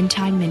partners of End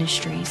Time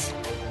Ministries.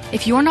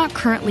 If you're not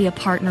currently a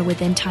partner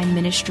with End Time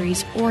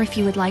Ministries, or if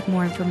you would like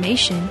more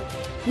information,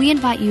 we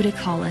invite you to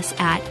call us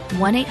at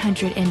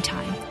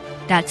 1-800-END-TIME.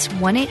 That's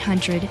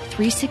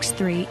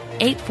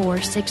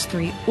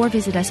 1-800-363-8463, or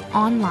visit us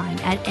online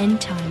at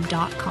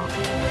endtime.com.